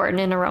very important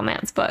in a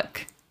romance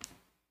book?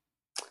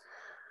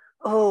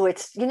 Oh,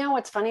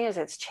 what's funny is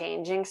it's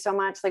changing so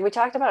much. Like we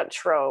talked about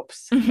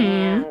tropes,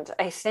 and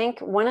I think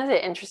one of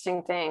the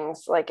interesting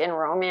things, like in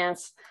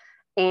romance,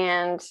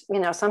 and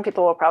some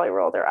people will probably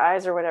roll their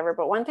eyes or whatever,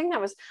 but one thing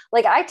that was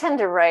like, I tend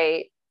to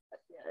write,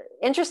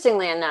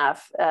 interestingly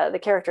enough, the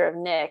character of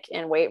Nick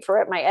in Wait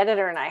for It, my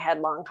editor and I had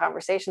long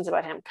conversations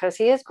about him because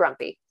he is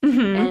grumpy,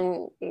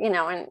 and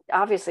and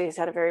obviously he's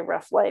had a very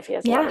rough life. He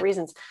has a lot of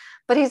reasons,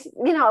 but he's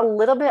a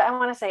little bit, I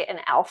want to say, an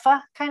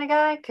alpha kind of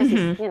guy, because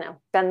he's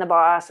been the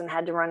boss and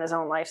had to run his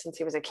own life since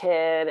he was a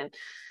kid.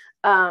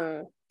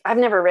 And I've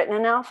never written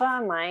an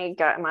alpha.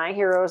 My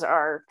heroes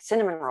are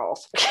cinnamon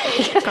rolls.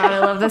 God, I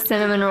love the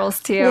cinnamon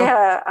rolls too.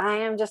 Yeah, I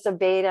am just a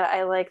beta.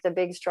 I like the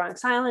big, strong,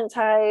 silent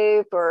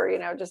type, or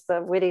just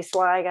the witty,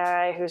 sly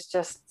guy who's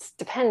just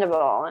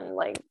dependable. And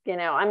like,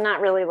 I'm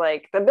not really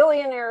like the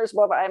billionaires.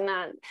 Well, I'm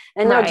not,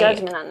 and no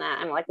judgment on that.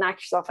 I'm like,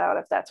 knock yourself out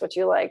if that's what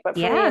you like. But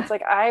for me, it's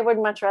like I would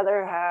much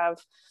rather have,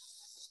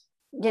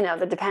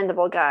 the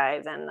dependable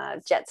guy than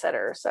the jet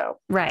setter. So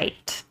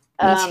right.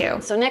 Me too.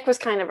 So Nick was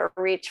kind of a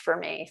reach for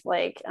me.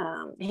 Like,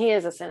 he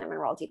is a cinnamon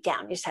roll deep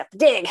down. You just have to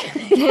dig.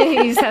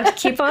 You just have to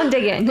keep on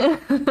digging.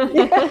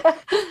 Yeah.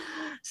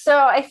 So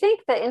I think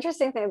the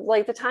interesting thing,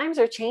 like the times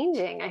are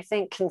changing. I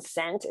think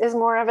consent is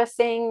more of a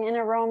thing in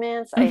a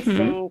romance. I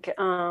think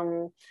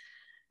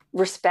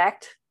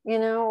respect,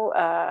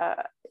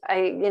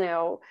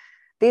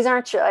 these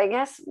aren't I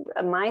guess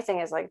my thing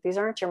is like, these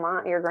aren't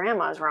your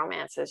grandma's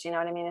romances. You know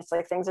what I mean? It's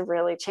like things have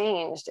really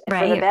changed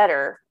for the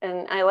better.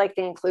 And I like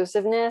the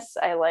inclusiveness.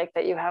 I like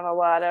that you have a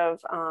lot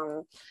of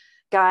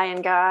guy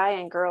and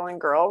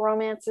girl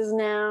romances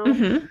now.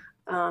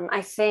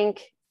 I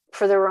think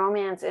for the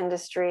romance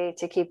industry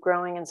to keep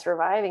growing and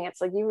surviving, it's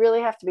like, you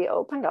really have to be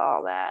open to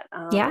all that.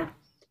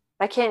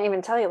 I can't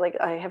even tell you, like,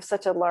 I have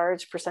such a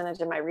large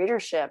percentage of my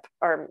readership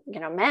are,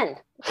 men.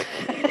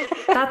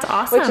 That's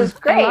awesome. Which is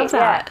great. I love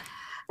that. Yeah.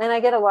 And I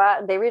get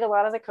they read a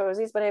lot of the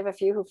cozies, but I have a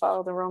few who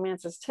follow the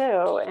romances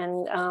too.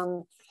 And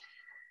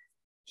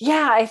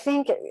I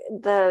think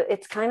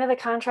it's kind of the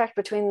contract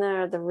between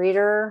the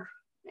reader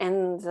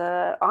and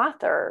the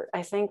author.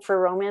 I think for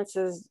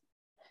romances,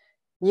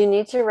 you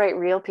need to write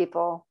real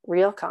people,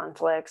 real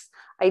conflicts.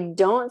 I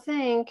don't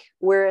think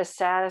we're as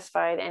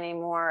satisfied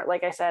anymore,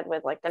 like I said,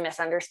 with like the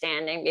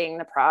misunderstanding being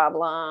the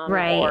problem,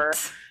 or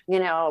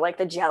like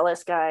the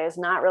jealous guy is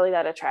not really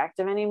that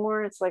attractive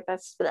anymore. It's like,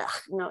 that's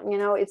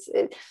no,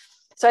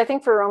 so I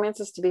think for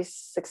romances to be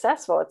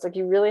successful, it's like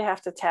you really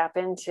have to tap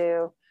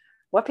into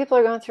what people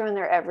are going through in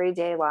their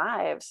everyday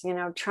lives,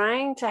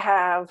 trying to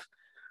have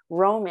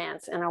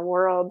romance in a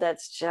world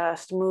that's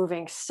just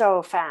moving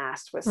so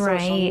fast with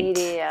social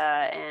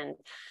media and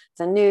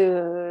the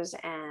news.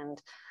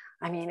 And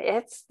I mean,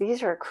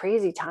 these are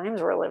crazy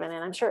times we're living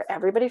in. I'm sure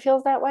everybody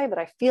feels that way, but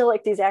I feel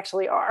like these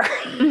actually are.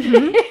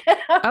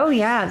 Oh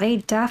yeah, they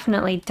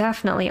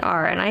definitely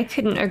are. And I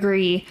couldn't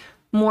agree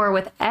more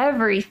with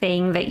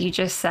everything that you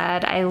just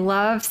said. I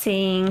love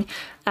seeing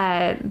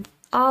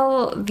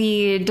all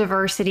the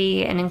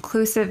diversity and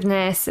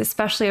inclusiveness,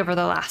 especially over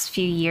the last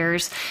few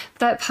years,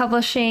 that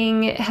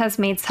publishing has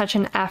made such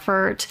an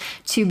effort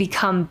to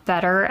become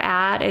better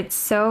at. It's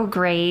so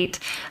great.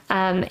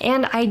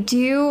 And I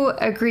do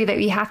agree that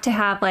we have to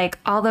have like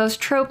all those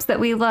tropes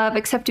that we love,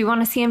 except we want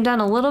to see them done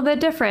a little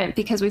bit different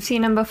because we've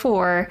seen them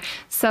before.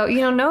 So,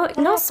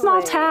 no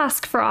small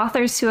task for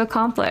authors to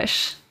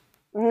accomplish.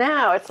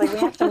 No, it's like we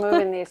have to move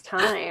in these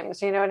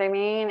times. You know what I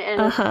mean?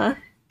 And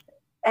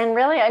and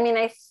really, I mean,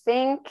 I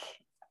think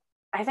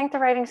the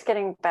writing's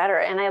getting better,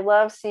 and I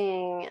love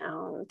seeing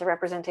the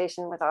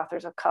representation with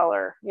authors of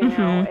color.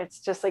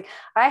 It's just like,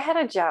 I had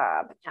a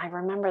job. I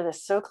remember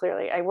this so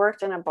clearly. I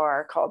worked in a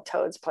bar called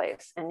Toad's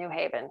Place in New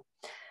Haven,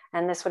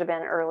 and this would have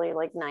been early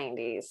like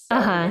 90s,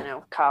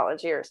 so,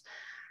 college years,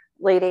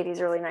 late 80s,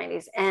 early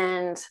 90s.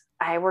 And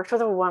I worked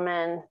with a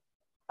woman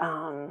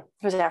who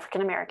was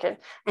African American,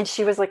 and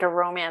she was like a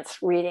romance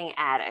reading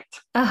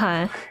addict.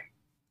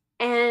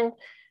 And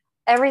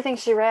everything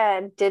she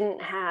read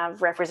didn't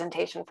have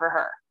representation for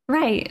her.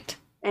 Right.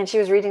 And she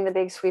was reading the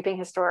big sweeping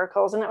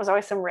historicals, and it was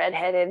always some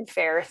redheaded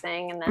fair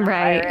thing and then a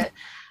Right. pirate.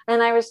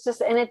 And I was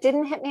just, and it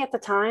didn't hit me at the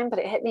time, but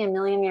it hit me a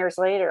million years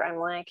later. I'm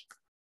like,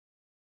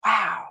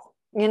 wow,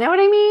 you know what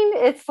I mean?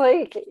 It's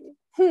like,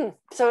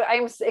 So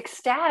I'm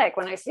ecstatic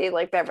when I see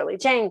like Beverly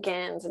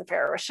Jenkins and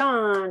Farrah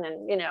Rashan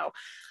and,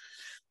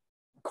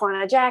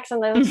 Kwana Jackson.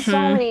 There's so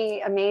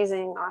many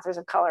amazing authors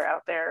of color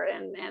out there,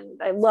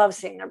 and I love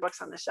seeing their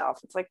books on the shelf.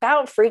 It's like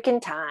about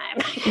freaking time.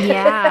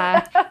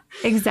 Yeah,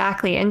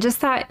 exactly. And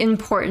just that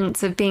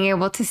importance of being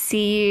able to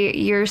see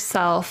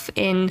yourself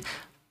in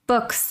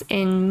books,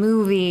 in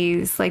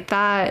movies, like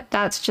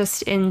that's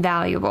just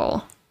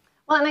invaluable.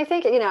 Well, and I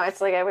think, it's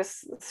like I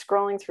was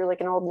scrolling through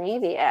like an Old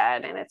Navy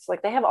ad, and it's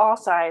like they have all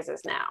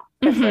sizes now.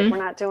 It's like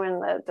we're not doing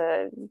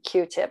the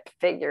Q-tip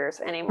figures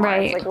anymore.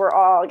 Right. It's like we're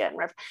all getting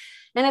ripped.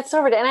 And it's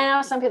so ridiculous. And I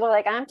know some people are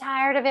like, I'm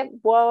tired of it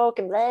woke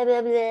and blah,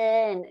 blah, blah.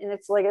 And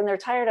it's like, and they're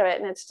tired of it.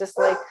 And it's just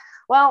like,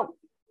 well,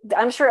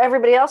 I'm sure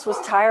everybody else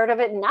was tired of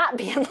it not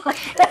being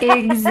like that.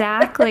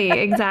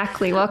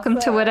 Exactly. Welcome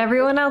to what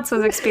everyone else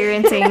was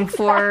experiencing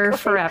for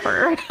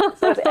forever.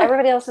 So it's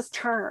everybody else's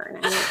turn.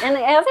 And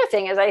the other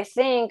thing is, I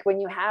think when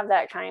you have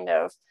that kind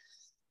of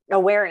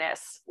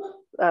awareness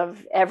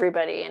of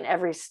everybody and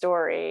every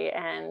story,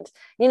 and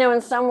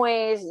in some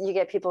ways you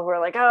get people who are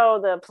like,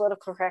 oh, the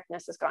political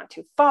correctness has gone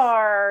too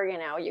far,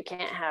 you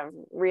can't have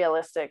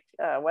realistic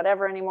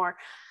whatever anymore.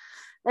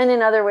 And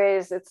in other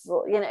ways it's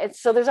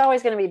so there's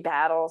always going to be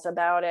battles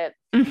about it.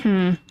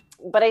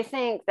 But I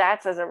think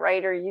that's, as a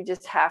writer, you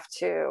just have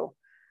to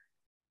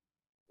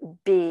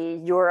be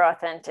your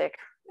authentic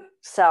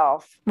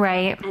self,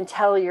 right, and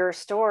tell your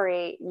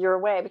story your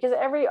way, because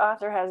every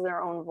author has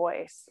their own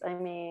voice. I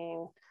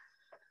mean,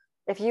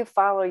 if you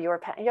follow your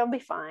path, you'll be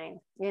fine.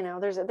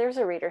 There's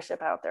a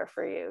readership out there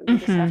for you. You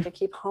just have to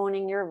keep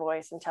honing your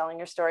voice and telling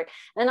your story,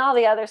 and all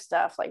the other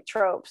stuff like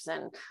tropes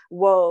and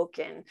woke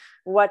and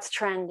what's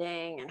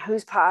trending and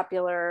who's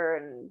popular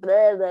and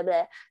blah, blah,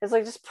 blah. It's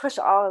like, just push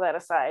all of that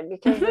aside,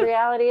 because the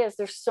reality is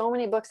there's so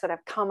many books that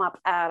have come up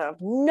out of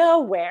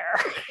nowhere.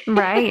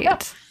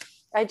 Right.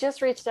 I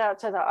just reached out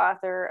to the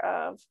author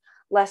of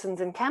Lessons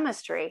in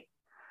Chemistry.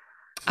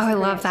 Oh, I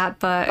love that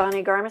book.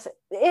 Bonnie Garmis.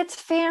 It's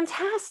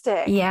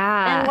fantastic.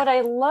 Yeah. And what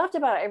I loved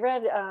about it, I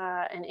read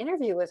an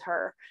interview with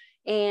her,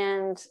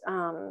 and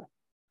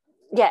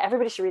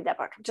everybody should read that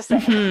book. Just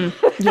saying.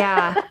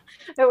 Yeah.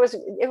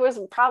 It was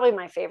probably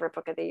my favorite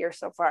book of the year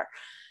so far.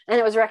 And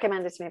it was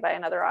recommended to me by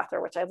another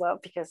author, which I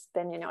love, because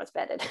then it's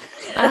vetted.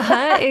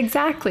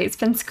 Exactly. It's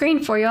been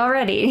screened for you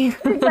already.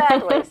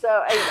 Exactly. So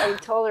I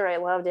told her I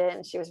loved it,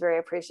 and she was very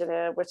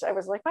appreciative, which I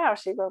was like, wow,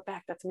 she wrote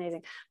back. That's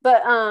amazing.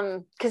 But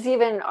because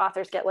even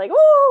authors get like,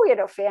 oh,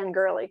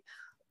 fangirly.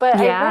 But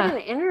I read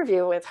an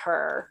interview with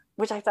her,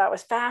 which I thought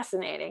was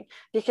fascinating,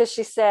 because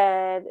she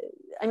said,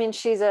 I mean,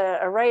 she's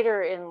a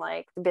writer in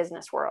like the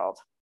business world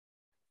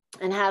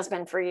and has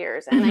been for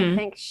years. And I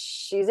think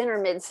she's in her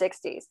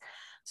mid-60s.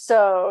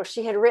 So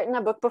she had written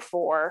a book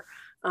before,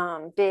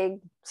 big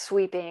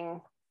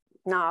sweeping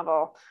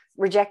novel,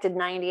 rejected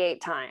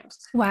 98 times.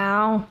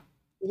 Wow.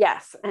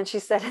 Yes. And she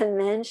said, and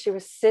then she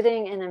was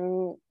sitting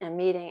in a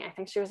meeting, I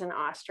think she was in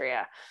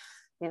Austria,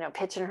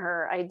 pitching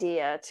her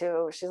idea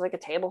she's like, a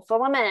table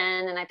full of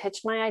men. And I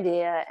pitched my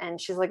idea,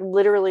 and she's like,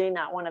 literally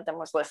not one of them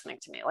was listening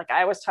to me. Like,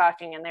 I was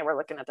talking and they were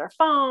looking at their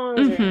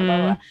phones, blah, blah,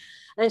 blah.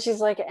 And she's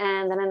like,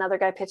 and then another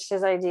guy pitched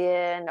his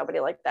idea and nobody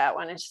liked that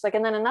one. And she's like,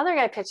 and then another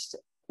guy pitched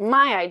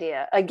my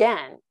idea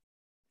again,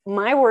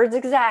 my words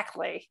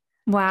exactly.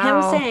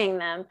 Wow. Him saying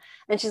them.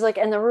 And she's like,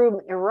 and the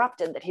room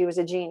erupted that he was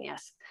a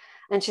genius.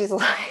 And she's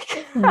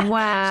like,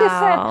 wow. She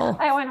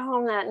said, I went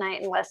home that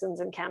night and Lessons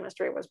in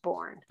Chemistry was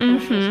born. And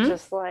I was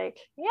just like,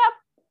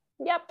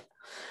 yep.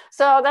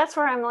 So that's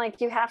where I'm like,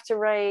 you have to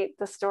write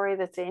the story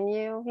that's in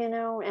you,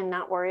 and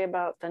not worry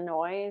about the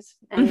noise.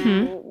 And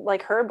then,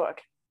 like her book,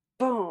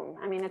 boom.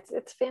 I mean,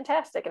 it's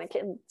fantastic.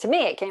 And to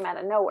me, it came out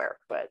of nowhere,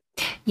 but.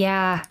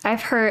 Yeah,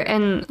 I've heard,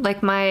 and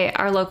like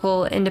our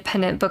local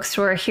independent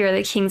bookstore here,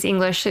 the King's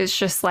English, is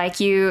just like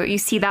you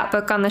see that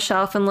book on the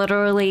shelf, and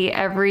literally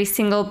every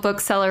single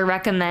bookseller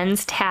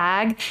recommends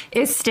tag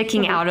is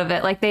sticking out of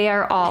it. Like, they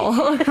are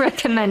all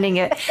recommending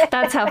it.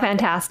 That's how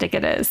fantastic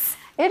it is.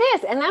 It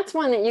is. And that's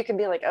one that you can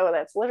be like, oh,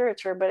 that's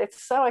literature, but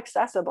it's so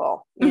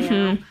accessible. You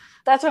know?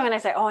 That's why when I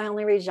say, oh, I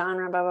only read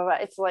genre, blah, blah, blah.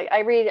 It's like,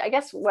 I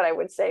guess what I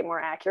would say more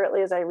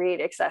accurately is I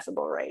read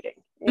accessible writing,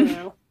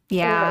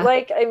 Yeah. And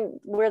like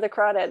Where the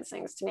Crawdad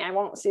Sings to me. I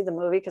won't see the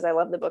movie because I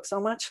love the book so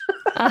much.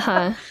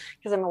 Because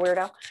I'm a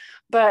weirdo.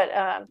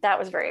 But that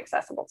was very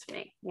accessible to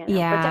me.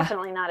 Yeah. But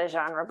definitely not a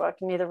genre book.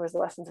 Neither was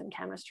Lessons in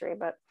Chemistry.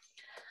 But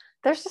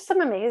there's just some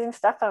amazing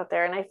stuff out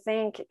there. And I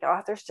think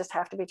authors just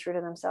have to be true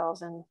to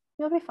themselves, and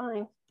you'll be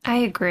fine. I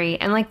agree.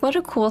 And like, what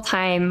a cool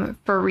time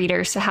for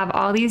readers to have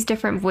all these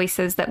different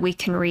voices that we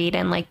can read.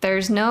 And like,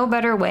 there's no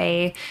better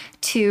way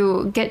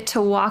to get to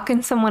walk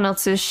in someone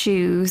else's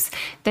shoes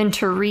than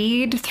to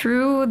read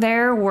through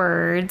their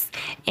words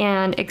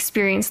and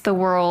experience the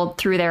world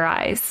through their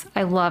eyes.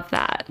 I love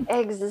that.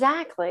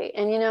 Exactly.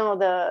 And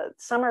the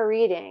summer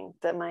reading,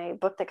 my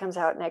book that comes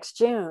out next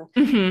June,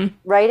 Mm-hmm.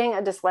 writing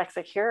a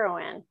dyslexic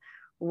heroine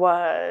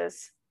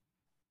was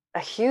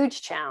a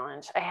huge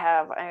challenge.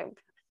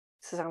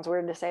 This sounds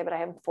weird to say, but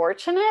I am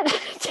fortunate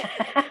to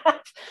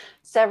have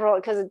several,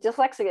 because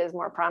dyslexia is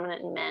more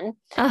prominent in men.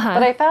 Uh-huh.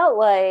 But I felt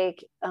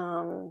like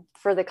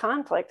for the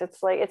conflict,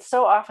 it's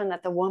so often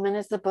that the woman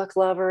is the book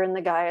lover and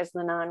the guy is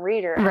the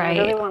non-reader. And Right.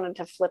 I really wanted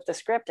to flip the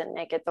script and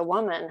make it the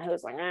woman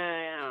who's like,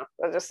 I'll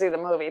just see the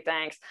movie,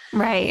 thanks.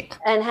 Right.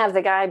 And have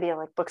the guy be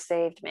like, book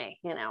saved me.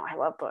 I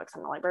love books.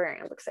 I'm a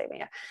librarian. Book saved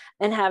me.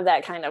 And have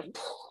that kind of,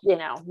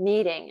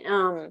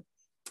 meeting.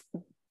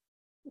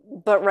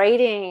 But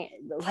writing,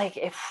 like,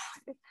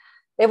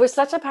 it was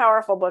such a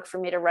powerful book for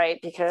me to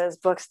write, because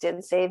books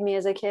did save me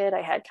as a kid.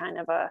 I had kind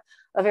of a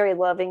very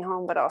loving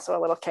home, but also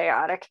a little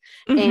chaotic.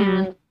 Mm-hmm.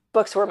 And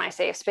books were my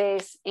safe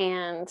space.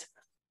 And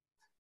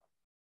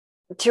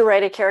to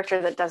write a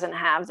character that doesn't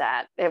have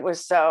that, it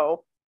was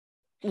so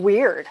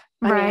weird.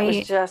 I mean, it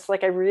was just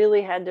like, I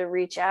really had to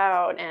reach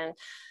out and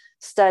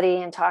study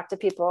and talk to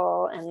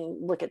people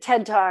and look at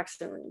TED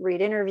Talks and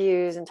read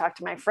interviews and talk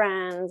to my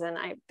friends. And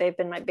they've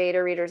been my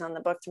beta readers on the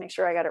book to make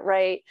sure I got it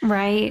right.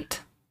 Right.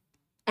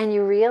 And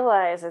you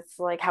realize it's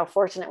like how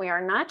fortunate we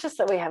are, not just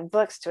that we have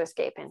books to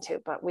escape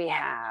into, but we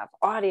have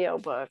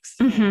audiobooks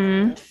Mm-hmm.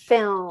 and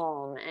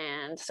film,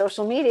 and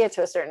social media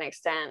to a certain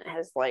extent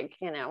has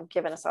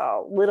given us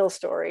all little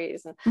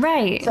stories. And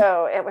Right.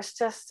 so it was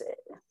just,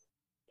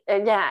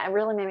 yeah, it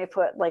really made me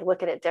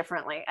look at it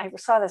differently. I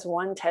saw this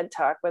one TED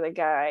Talk with a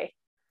guy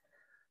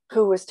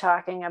who was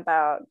talking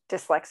about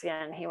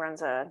dyslexia, and he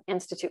runs an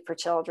institute for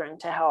children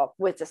to help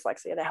with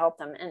dyslexia, to help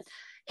them. And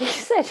he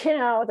said,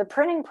 the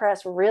printing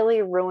press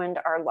really ruined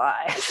our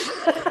lives.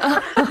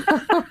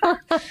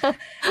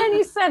 And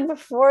he said,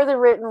 before the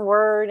written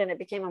word, and it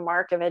became a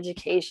mark of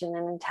education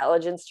and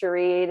intelligence to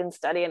read and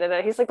study,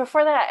 and he's like,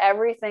 before that,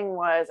 everything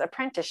was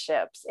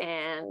apprenticeships,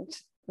 and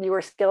you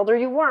were skilled or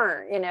you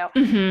weren't,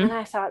 Mm-hmm. And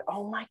I thought,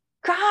 oh my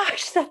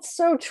gosh, that's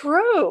so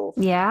true.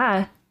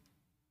 Yeah.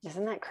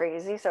 Isn't that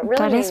crazy? So it really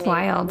That made is me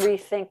wild.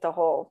 rethink the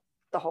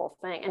whole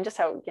thing, and just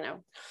how,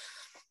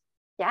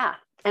 yeah.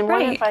 And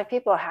one in Right. 5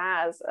 people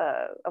has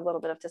a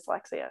little bit of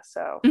dyslexia.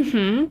 So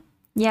Mm-hmm. we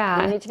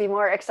Yeah. need to be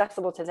more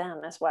accessible to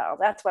them as well.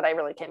 That's what I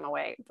really came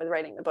away with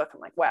writing the book. I'm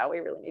like, wow, we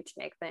really need to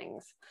make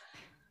things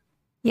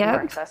more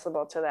Yep.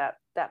 accessible to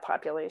that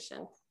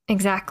population.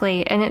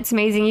 Exactly. And it's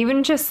amazing,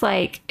 even just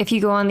like if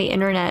you go on the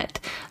internet,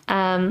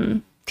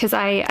 because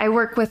I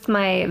work with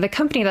the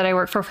company that I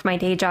work for my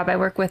day job, I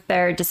work with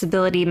their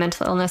disability,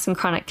 mental illness, and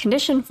chronic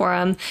condition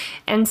forum.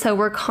 And so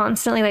we're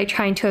constantly like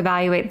trying to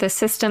evaluate the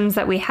systems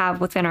that we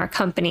have within our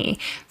company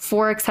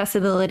for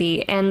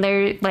accessibility. And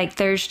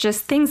there's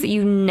just things that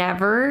you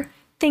never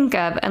think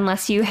of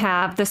unless you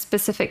have the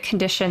specific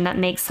condition that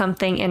makes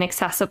something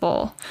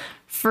inaccessible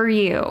for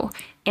you.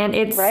 And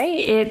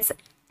it's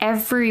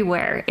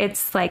everywhere.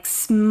 It's like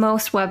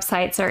most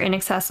websites are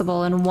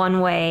inaccessible in one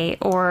way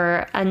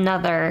or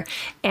another.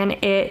 And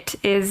it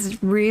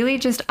is really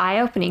just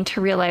eye-opening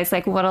to realize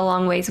like what a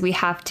long ways we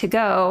have to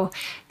go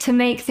to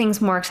make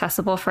things more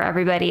accessible for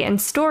everybody. And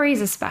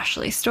stories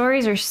especially.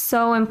 Stories are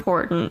so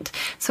important.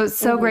 So it's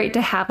so great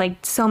to have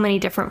like so many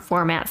different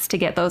formats to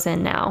get those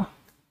in now.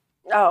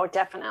 Oh,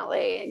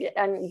 definitely.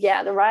 And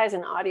yeah, the rise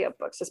in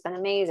audiobooks has been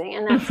amazing.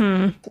 And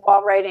that's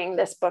while writing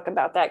this book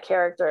about that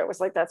character, it was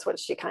like, that's what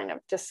she kind of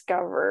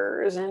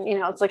discovers. And,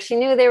 it's like she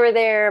knew they were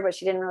there, but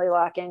she didn't really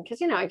lock in. Because,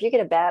 if you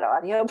get a bad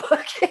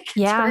audiobook, it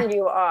can turn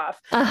you off.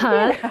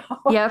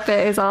 Yep.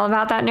 It is all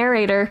about that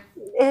narrator.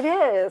 It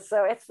is.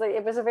 So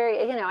it was a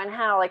very, and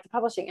how like the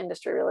publishing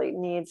industry really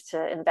needs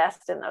to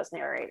invest in those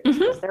narrators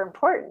because they're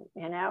important,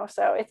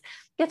 so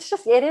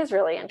it is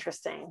really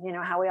interesting,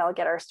 how we all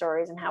get our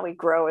stories and how we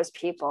grow as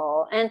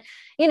people. And,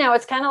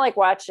 it's kind of like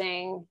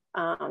watching,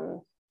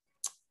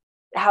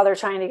 how they're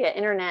trying to get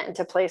internet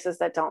into places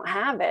that don't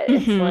have it.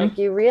 It's like,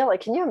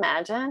 can you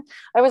imagine?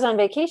 I was on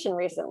vacation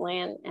recently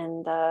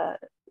and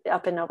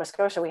up in Nova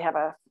Scotia, we have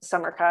a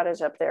summer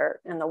cottage up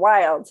there in the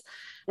wilds.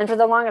 And for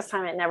the longest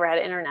time, it never had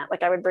internet.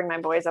 Like I would bring my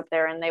boys up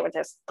there and they would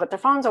just put their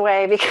phones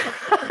away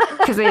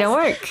because they don't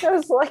work. It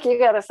was like, you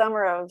got a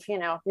summer of,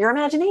 your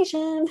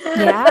imagination.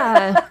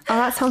 Yeah. Oh,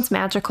 that sounds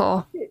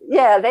magical.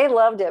 Yeah, they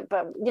loved it.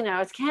 But,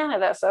 it's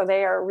Canada. So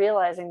they are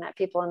realizing that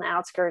people in the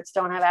outskirts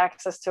don't have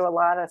access to a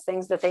lot of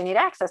things that they need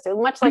access to,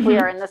 much like we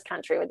are in this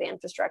country with the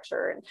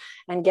infrastructure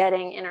and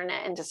getting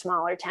internet into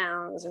smaller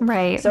towns.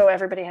 Right. So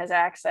everybody has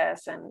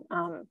access. And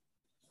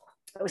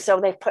so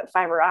they've put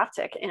fiber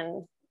optic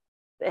in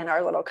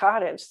our little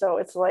cottage. So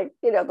it's like,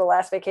 the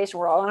last vacation,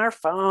 we're all on our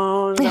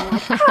phones. I'm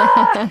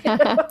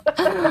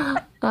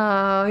like,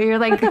 Oh, you're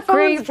like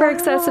great for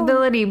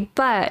accessibility,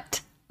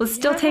 but let's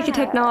still take a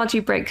technology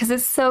break because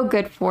it's so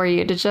good for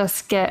you to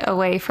just get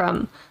away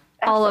from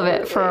all of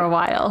it for a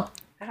while.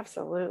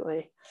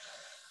 Absolutely.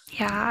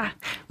 Yeah.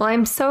 Well,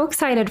 I'm so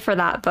excited for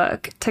that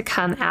book to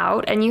come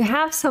out. And you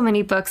have so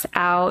many books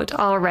out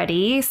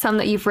already, some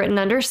that you've written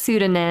under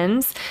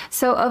pseudonyms.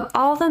 So of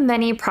all the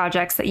many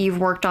projects that you've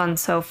worked on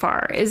so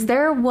far, is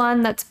there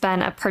one that's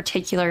been a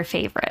particular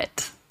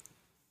favorite?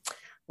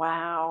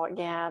 Wow.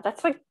 Yeah.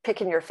 That's like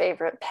picking your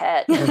favorite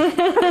pet.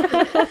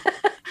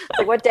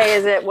 Like, what day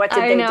is it? What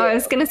did they do? I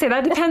was going to say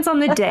that depends on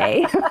the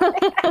day.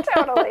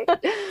 Totally.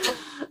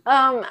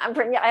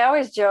 I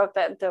always joke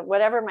that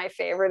whatever my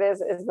favorite is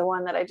the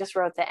one that I just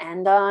wrote the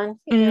end on.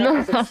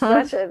 It's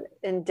such an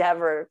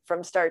endeavor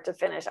from start to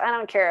finish. I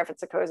don't care if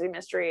it's a cozy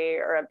mystery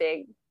or a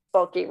big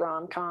bulky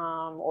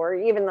rom-com or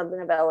even the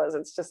novellas.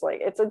 It's just like,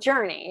 it's a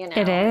journey,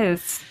 It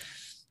is.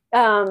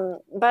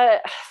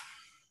 But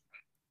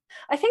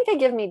I think they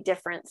give me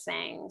different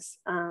things,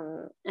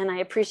 and I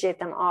appreciate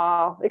them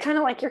all. They're kind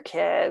of like your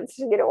kids,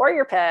 or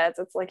your pets.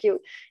 It's like you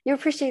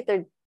appreciate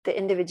the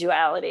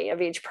individuality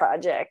of each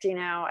project.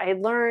 I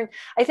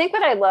think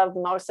what I love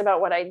most about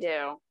what I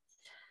do,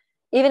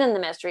 even in the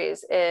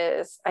mysteries,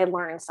 is I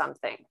learn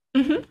something.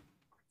 Mm-hmm.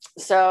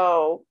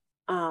 So,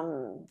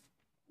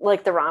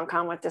 like the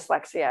rom-com with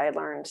dyslexia, I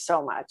learned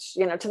so much,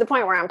 to the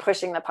point where I'm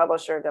pushing the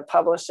publisher to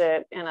publish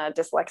it in a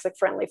dyslexic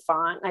friendly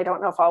font. I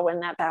don't know if I'll win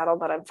that battle,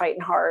 but I'm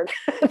fighting hard.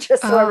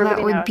 Just so everybody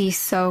that would knows. Be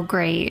so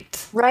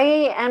great.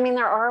 Right. I mean,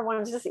 there are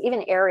ones, just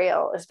even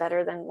Ariel is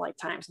better than like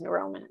Times New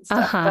Roman and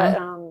stuff, but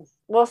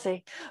we'll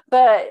see.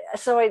 But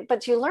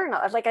you learn,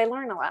 like I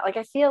learn a lot. Like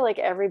I feel like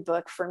every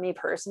book for me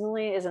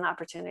personally is an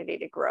opportunity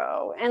to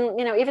grow. And,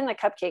 even the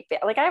cupcake,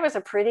 like I was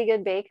a pretty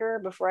good baker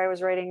before I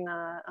was writing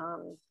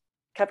the,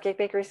 Cupcake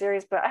Bakery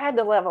series, but I had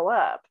to level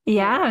up.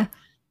 Yeah.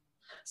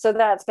 So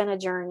that's been a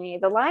journey.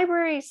 The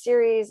library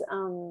series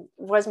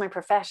was my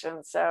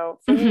profession. So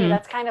for me,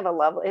 that's kind of a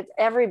love.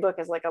 Every book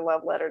is like a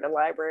love letter to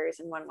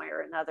libraries in one way or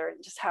another,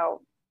 and just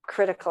how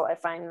critical I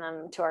find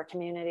them to our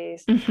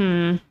communities.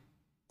 Mm-hmm.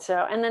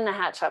 So, and then the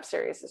Hat Shop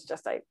series is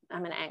just,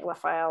 I'm an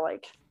Anglophile,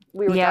 like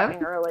we were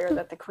talking earlier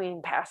that the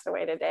Queen passed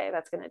away today.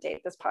 That's going to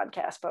date this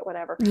podcast, but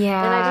whatever.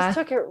 Yeah. And I just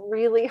took it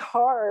really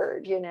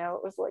hard. It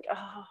was like,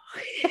 oh.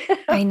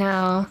 I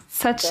know.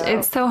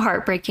 It's so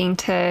heartbreaking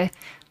to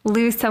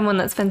lose someone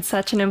that's been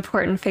such an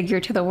important figure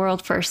to the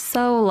world for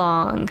so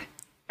long.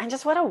 And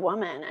just what a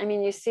woman. I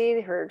mean, you see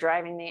her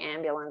driving the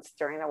ambulance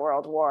during the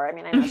World War. I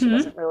mean, I know she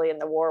wasn't really in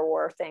the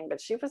war thing, but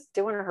she was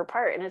doing her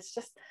part. And it's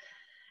just,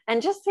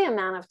 the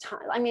amount of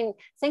time. I mean,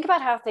 think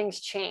about how things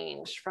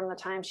changed from the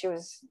time she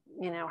was,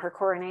 her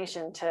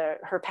coronation to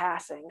her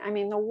passing. I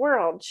mean, the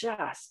world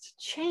just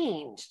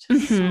changed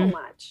so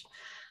much.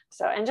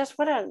 So, and just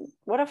what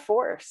a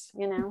force,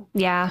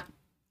 Yeah,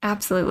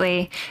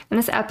 absolutely. And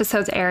this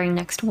episode's airing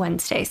next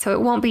Wednesday, so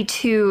it won't be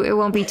too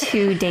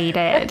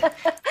dated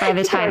by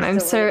the time.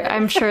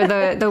 I'm sure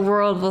the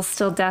world will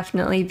still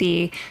definitely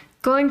be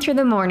going through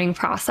the mourning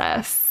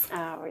process.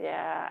 Oh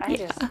yeah.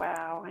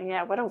 Wow.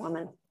 Yeah. What a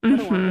woman. What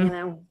a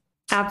woman,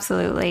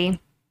 Absolutely.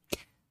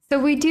 So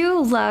we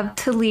do love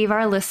to leave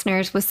our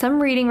listeners with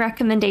some reading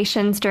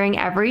recommendations during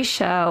every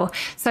show.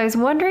 So I was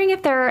wondering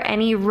if there are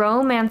any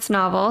romance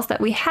novels that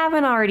we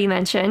haven't already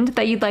mentioned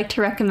that you'd like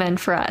to recommend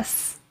for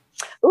us.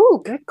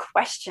 Ooh, good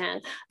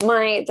question.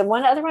 The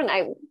one other one,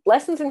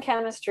 Lessons in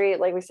Chemistry,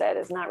 like we said,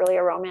 is not really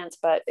a romance,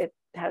 but it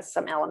has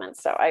some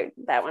elements. So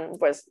that one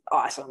was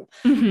awesome.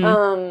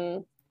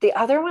 The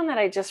other one that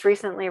I just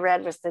recently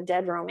read was The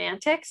Dead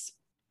Romantics.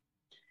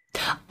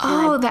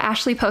 Oh, the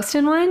Ashley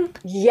Poston one?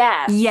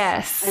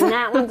 Yes. And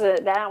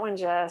that one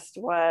just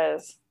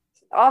was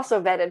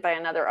also vetted by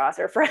another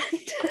author friend.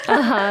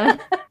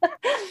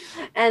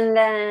 And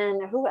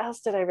then who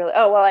else did I really?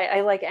 Oh, well,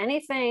 I like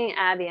anything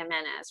Abby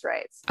Jimenez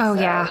writes. Oh,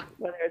 so yeah.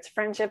 Whether it's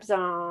Friendship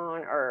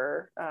Zone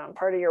or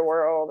Part of Your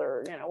World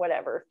or,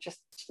 whatever, just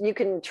you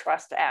can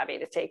trust Abby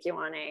to take you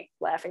on a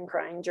laughing,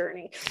 crying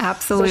journey.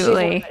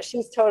 Absolutely. So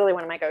she's totally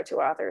one of my go-to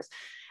authors.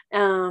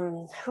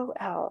 Who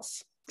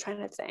else? I'm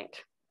trying to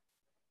think.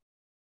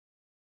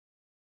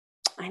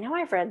 I know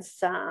I've read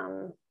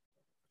some.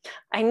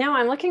 I know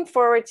I'm looking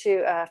forward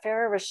to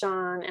Farah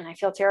Rashan, and I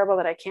feel terrible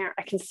that I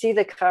can see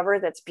the cover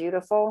that's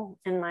beautiful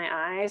in my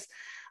eyes.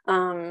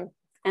 And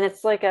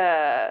it's like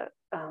a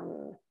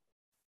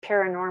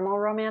paranormal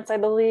romance, I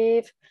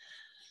believe.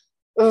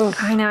 Ugh.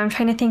 I know. I'm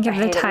trying to think of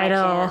the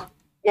title.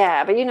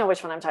 Yeah, but you know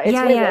which one I'm talking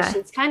about.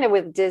 It's kind of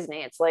with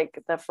Disney. It's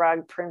like the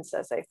Frog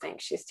Princess, I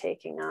think she's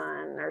taking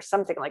on, or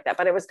something like that.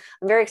 But I'm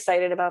very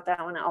excited about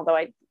that one, although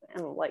I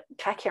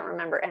can't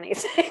remember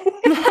anything.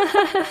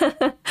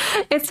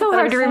 It's so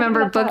hard to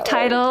remember book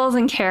titles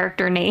and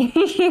character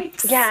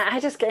names. Yeah,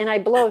 I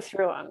blow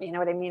through them, you know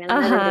what I mean? And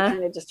then it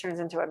kind of just turns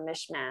into a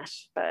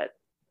mishmash. But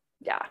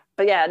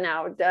yeah,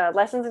 no,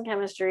 Lessons in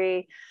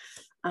Chemistry,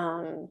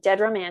 Dead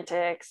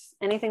Romantics,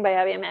 anything by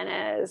Abby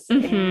Jimenez,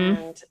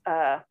 and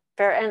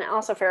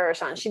also Farah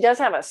Rashan. She does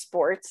have a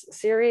sports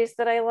series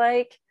that I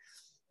like.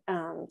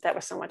 That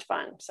was so much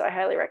fun. So I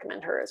highly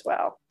recommend her as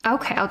well.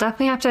 Okay, I'll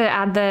definitely have to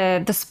add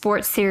the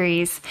sports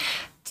series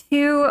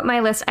to my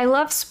list. I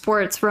love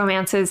sports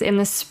romances in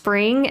the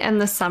spring and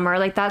the summer.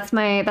 Like that's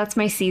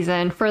my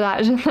season for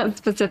that, that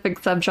specific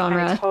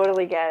subgenre. I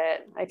totally get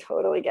it. I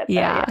totally get that.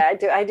 Yeah.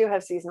 Yeah, I do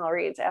have seasonal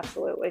reads.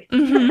 Absolutely.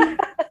 Mm-hmm.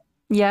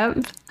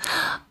 Yep.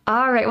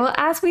 All right. Well,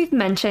 as we've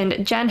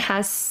mentioned, Jen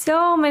has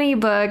so many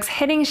books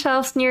hitting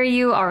shelves near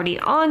you, already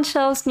on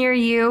shelves near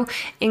you,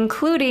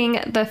 including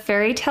the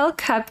Fairy Tale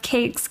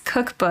Cupcakes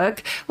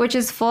cookbook, which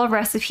is full of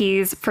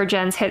recipes for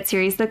Jen's hit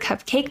series, The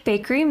Cupcake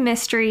Bakery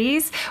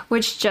Mysteries,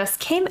 which just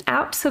came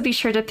out. So be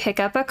sure to pick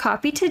up a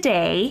copy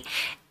today.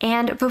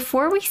 And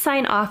before we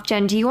sign off,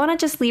 Jen, do you want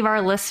to just leave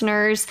our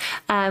listeners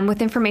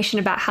with information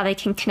about how they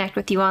can connect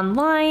with you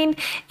online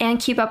and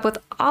keep up with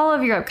all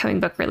of your upcoming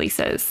book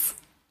releases?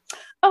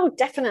 Oh,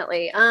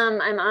 definitely. I'm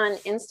on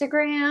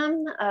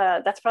Instagram.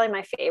 That's probably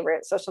my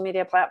favorite social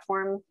media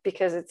platform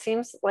because it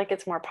seems like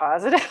it's more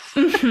positive.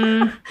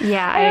 Mm-hmm.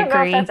 Yeah, I don't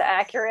agree. know if that's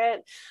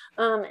accurate.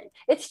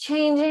 It's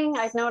changing.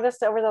 I've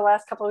noticed over the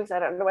last couple of weeks, I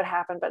don't know what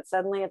happened, but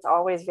suddenly it's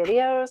always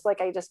videos.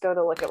 Like I just go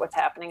to look at what's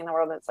happening in the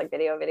world and it's like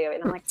video.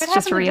 And I'm like, it's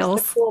just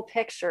reels. Just the cool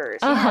pictures.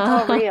 Yeah,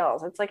 it's all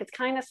reels. It's like, it's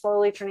kind of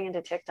slowly turning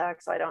into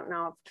TikTok. So I don't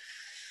know if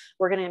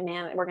we're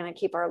going to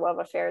keep our love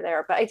affair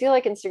there, but I do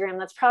like Instagram.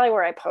 That's probably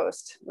where I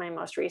post my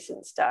most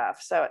recent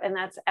stuff. So, and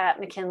that's at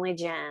McKinley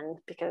Jen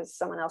because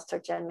someone else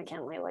took Jen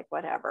McKinley, like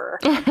whatever.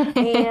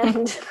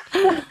 And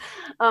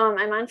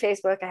I'm on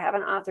Facebook. I have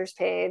an author's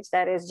page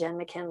that is Jen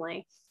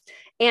McKinley.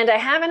 And I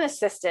have an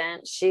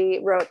assistant. She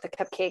wrote the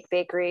Cupcake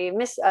Bakery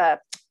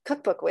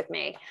cookbook with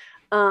me.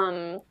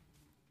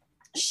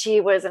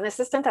 She was an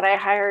assistant that I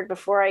hired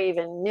before I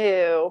even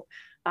knew.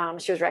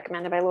 She was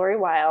recommended by Lori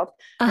Wild.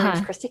 Her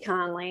name's Christy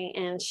Conley,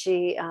 and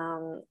she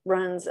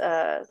runs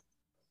a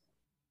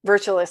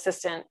virtual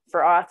assistant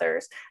for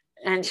authors.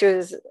 And she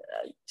was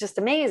just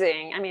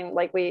amazing. I mean,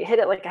 like we hit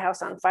it like a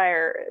house on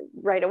fire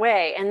right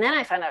away. And then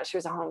I found out she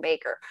was a home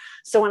baker.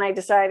 So when I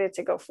decided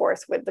to go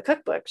forth with the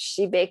cookbook,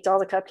 she baked all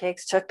the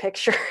cupcakes, took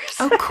pictures.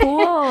 Oh,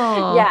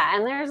 cool. Yeah.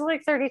 And there's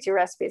like 32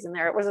 recipes in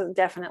there. It was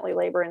definitely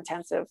labor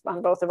intensive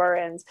on both of our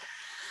ends.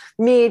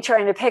 Me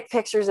trying to pick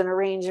pictures and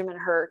arrange them and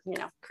her,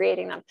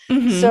 creating them.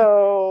 Mm-hmm.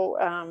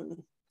 So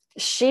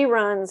she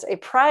runs a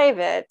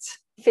private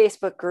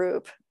Facebook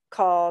group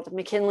called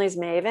McKinley's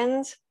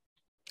Mavens.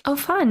 Oh,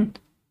 fun.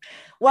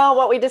 Well,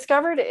 what we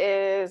discovered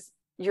is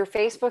your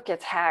Facebook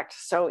gets hacked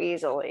so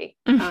easily.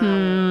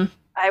 Mm-hmm.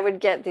 I would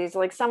get these,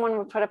 like someone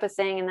would put up a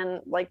thing and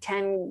then like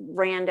 10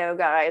 rando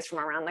guys from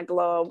around the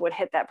globe would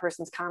hit that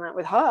person's comment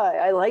with, "Hi,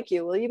 I like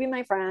you. Will you be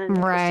my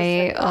friend?"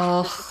 Right.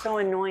 This is so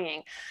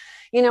annoying.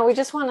 We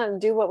just want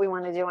to do what we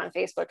want to do on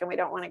Facebook and we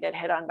don't want to get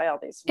hit on by all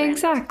these.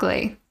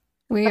 Exactly.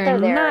 We are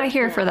not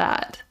here for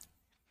that.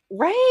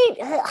 Right.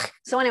 Ugh.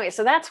 So anyway,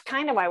 so that's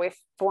kind of why we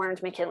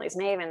formed McKinley's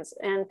Mavens.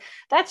 And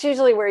that's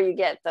usually where you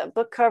get the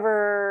book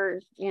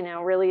cover,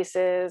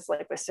 releases.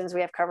 Like as soon as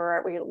we have cover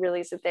art, we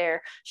release it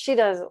there. She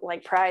does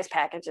like prize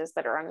packages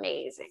that are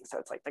amazing. So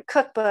it's like the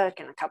cookbook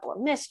and a couple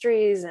of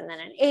mysteries and then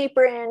an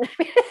apron.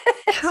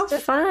 How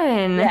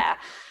fun. Yeah.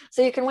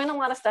 So you can win a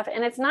lot of stuff.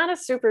 And it's not a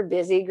super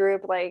busy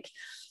group. Like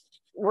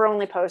we're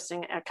only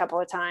posting a couple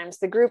of times.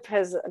 The group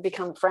has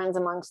become friends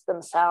amongst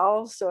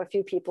themselves. So a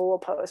few people will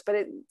post, but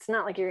it's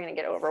not like you're going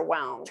to get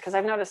overwhelmed. Because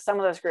I've noticed some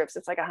of those groups,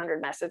 it's like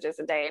 100 messages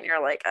a day and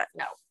you're like,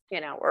 no,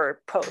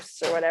 or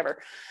posts or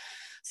whatever.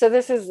 So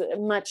this is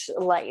much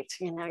light.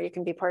 You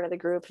can be part of the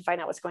group and find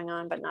out what's going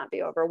on, but not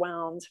be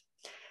overwhelmed.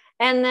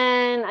 And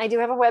then I do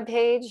have a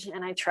webpage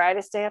and I try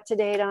to stay up to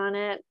date on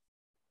it.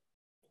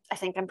 I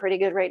think I'm pretty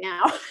good right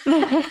now.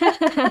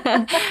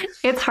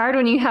 It's hard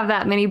when you have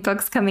that many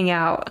books coming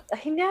out.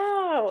 I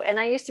know. And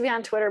I used to be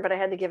on Twitter, but I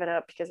had to give it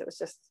up because it was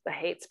just a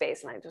hate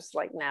space. And I just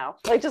like, no,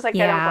 I don't go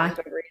on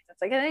Goodreads.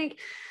 It's like, I think,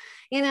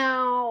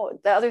 the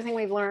other thing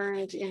we've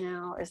learned,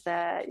 is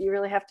that you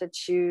really have to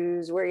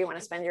choose where you want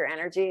to spend your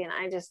energy. And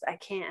I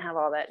can't have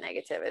all that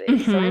negativity.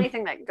 Mm-hmm. So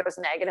anything that goes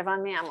negative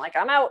on me, I'm like,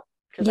 I'm out.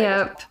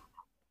 Yep.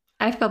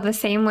 I felt the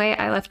same way.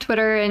 I left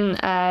Twitter in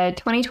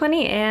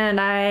 2020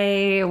 and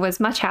I was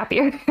much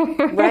happier.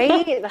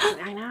 Right?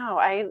 I know.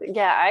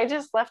 I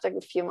just left a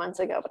few months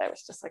ago, but I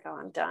was just like, oh,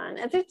 I'm done.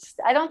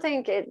 I don't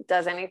think it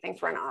does anything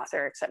for an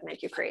author except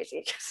make you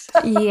crazy.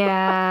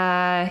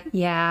 Yeah,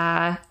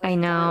 I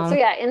know. So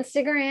yeah,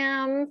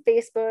 Instagram,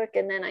 Facebook,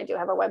 and then I do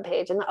have a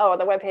webpage. And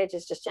the webpage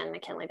is just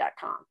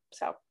jenmckinley.com.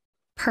 So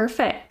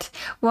perfect.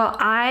 Well,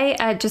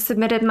 I just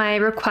submitted my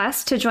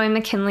request to join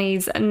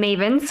McKinley's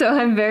Maven, so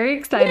I'm very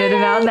excited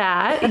about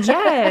that.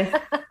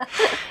 Yes.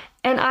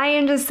 And I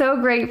am just so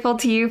grateful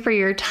to you for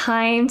your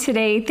time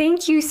today.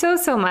 Thank you so,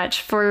 so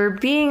much for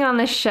being on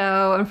the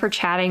show and for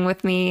chatting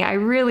with me. I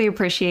really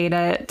appreciate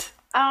it.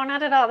 Oh,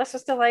 not at all. This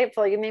was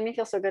delightful. You made me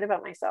feel so good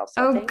about myself.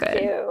 So thank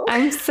you.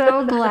 I'm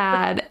so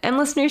glad. And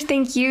listeners,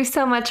 thank you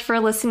so much for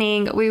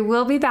listening. We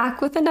will be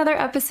back with another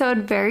episode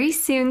very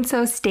soon,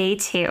 so stay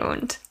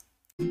tuned.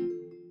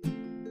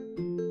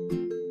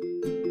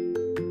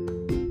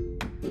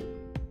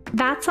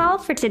 That's all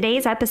for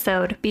today's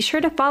episode. Be sure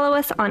to follow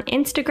us on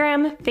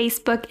Instagram,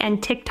 Facebook,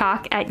 and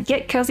TikTok at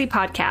Get Cozy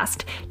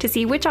Podcast to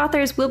see which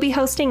authors we'll be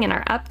hosting in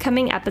our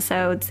upcoming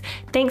episodes.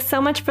 Thanks so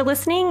much for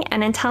listening,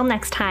 and until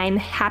next time,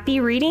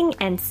 happy reading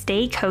and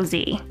stay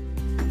cozy.